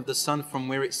rising of the sun from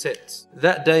where it sets.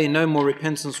 That day no more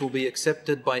repentance will be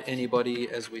accepted by anybody,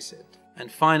 as we said. And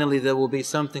finally there will be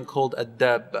something called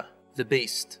ad-dabba, the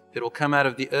beast. It will come out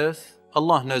of the earth.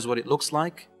 Allah knows what it looks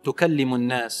like. تُكَلِّمُ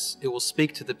النَّاسِ. It will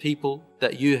speak to the people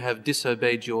that you have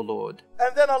disobeyed your Lord.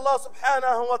 And then Allah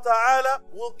subhanahu wa ta'ala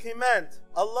will command,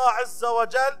 Allah Azza wa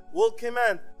Jal will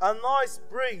command a nice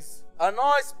breeze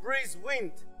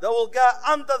wind that will go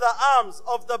under the arms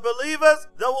of the believers,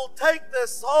 that will take their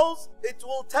souls. It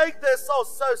will take their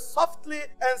souls so softly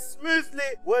and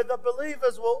smoothly, where the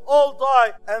believers will all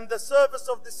die and the surface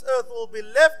of this earth will be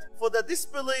left for the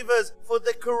disbelievers, for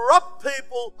the corrupt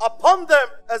people upon them.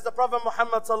 As the Prophet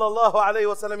Muhammad sallallahu alayhi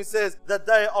wa sallam says, the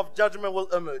day of judgment will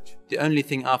emerge. The only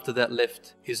thing after that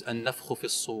left is an-nafkhu fi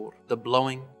s-sur, the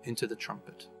blowing into the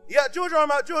trumpet. Ya'juj and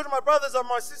Ma'juj, my brothers and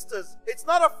my sisters, it's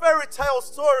not a fairy tale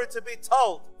story to be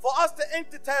told for us to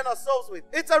entertain ourselves with.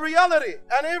 It's a reality,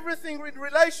 and everything in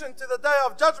relation to the day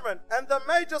of judgment and the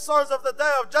major signs of the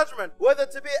day of judgment, whether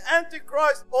to be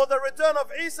Antichrist or the return of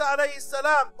Isa alayhi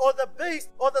salam, or the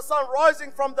beast, or the sun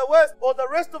rising from the west, or the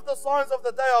rest of the signs of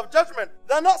the day of judgment,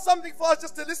 they're not something for us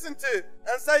just to listen to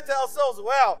and say to ourselves,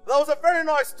 wow, that was a very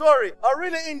nice story, I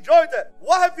really enjoyed it.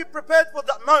 What have you prepared for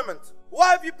that moment?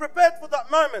 Why have you prepared for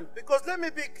that moment? Because let me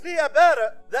be clear about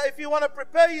it, that if you want to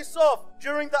prepare yourself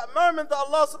during that moment that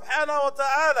Allah subhanahu wa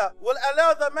ta'ala will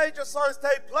allow the major signs to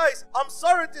take place, I'm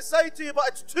sorry to say to you, but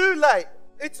it's too late.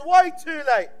 It's way too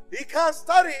late. You can't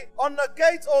study on the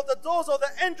gates or the doors or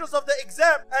the entrance of the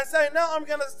exam and say, now I'm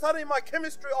going to study my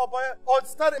chemistry or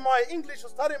study my English or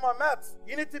study my maths.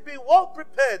 You need to be well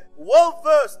prepared, well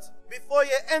versed before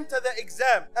you enter the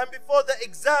exam and before the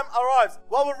exam arrives.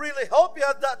 What will really help you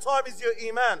at that time is your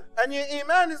iman. And your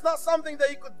iman is not something that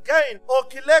you could gain or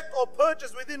collect or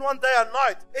purchase within one day and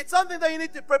night. It's something that you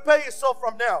need to prepare yourself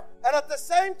from now. And at the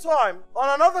same time, on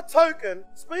another token,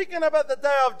 speaking about the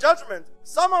day of judgment,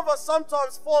 some of us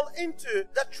sometimes fall into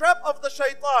the trap of the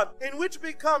shaitan, in which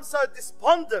we become so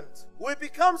despondent. We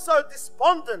become so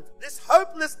despondent, this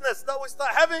hopelessness that we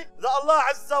start having, that Allah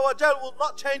Azza wa Jal will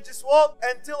not change this world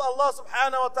until Allah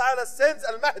subhanahu wa ta'ala sends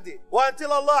Al-Mahdi, or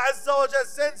until Allah Azza wa Jal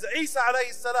sends Isa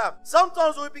alayhi salam.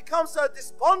 Sometimes we become so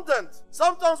despondent,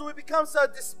 sometimes we become so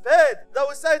despaired, that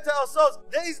we say to ourselves,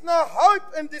 there is no hope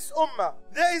in this ummah,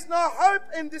 there is no hope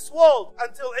in this world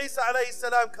until Isa alayhi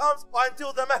salam comes, or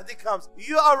until the Mahdi comes.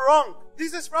 You are wrong.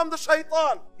 This is from the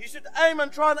shaitan. You should aim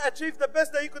and try and achieve the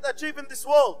best that you could achieve in this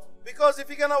world. Because if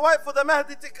you're going to wait for the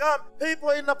Mahdi to come, people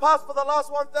in the past for the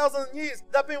last 1,000 years,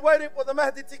 they've been waiting for the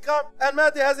Mahdi to come, and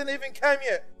Mahdi hasn't even come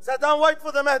yet. So don't wait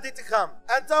for the Mahdi to come,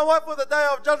 and don't wait for the day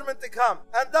of judgment to come,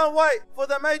 and don't wait for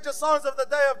the major signs of the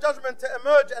day of judgment to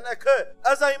emerge and occur.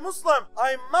 As a Muslim,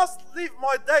 I must live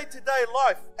my day-to-day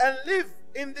life and live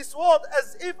in this world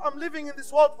as if I'm living in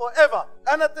this world forever,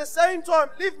 and at the same time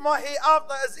live my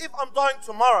hereafter as if I'm dying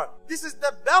tomorrow. This is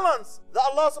the balance that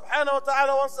Allah subhanahu wa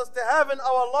ta'ala wants us to have in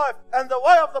our life, and the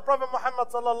way of the Prophet Muhammad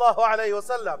sallallahu alayhi wa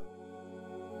sallam.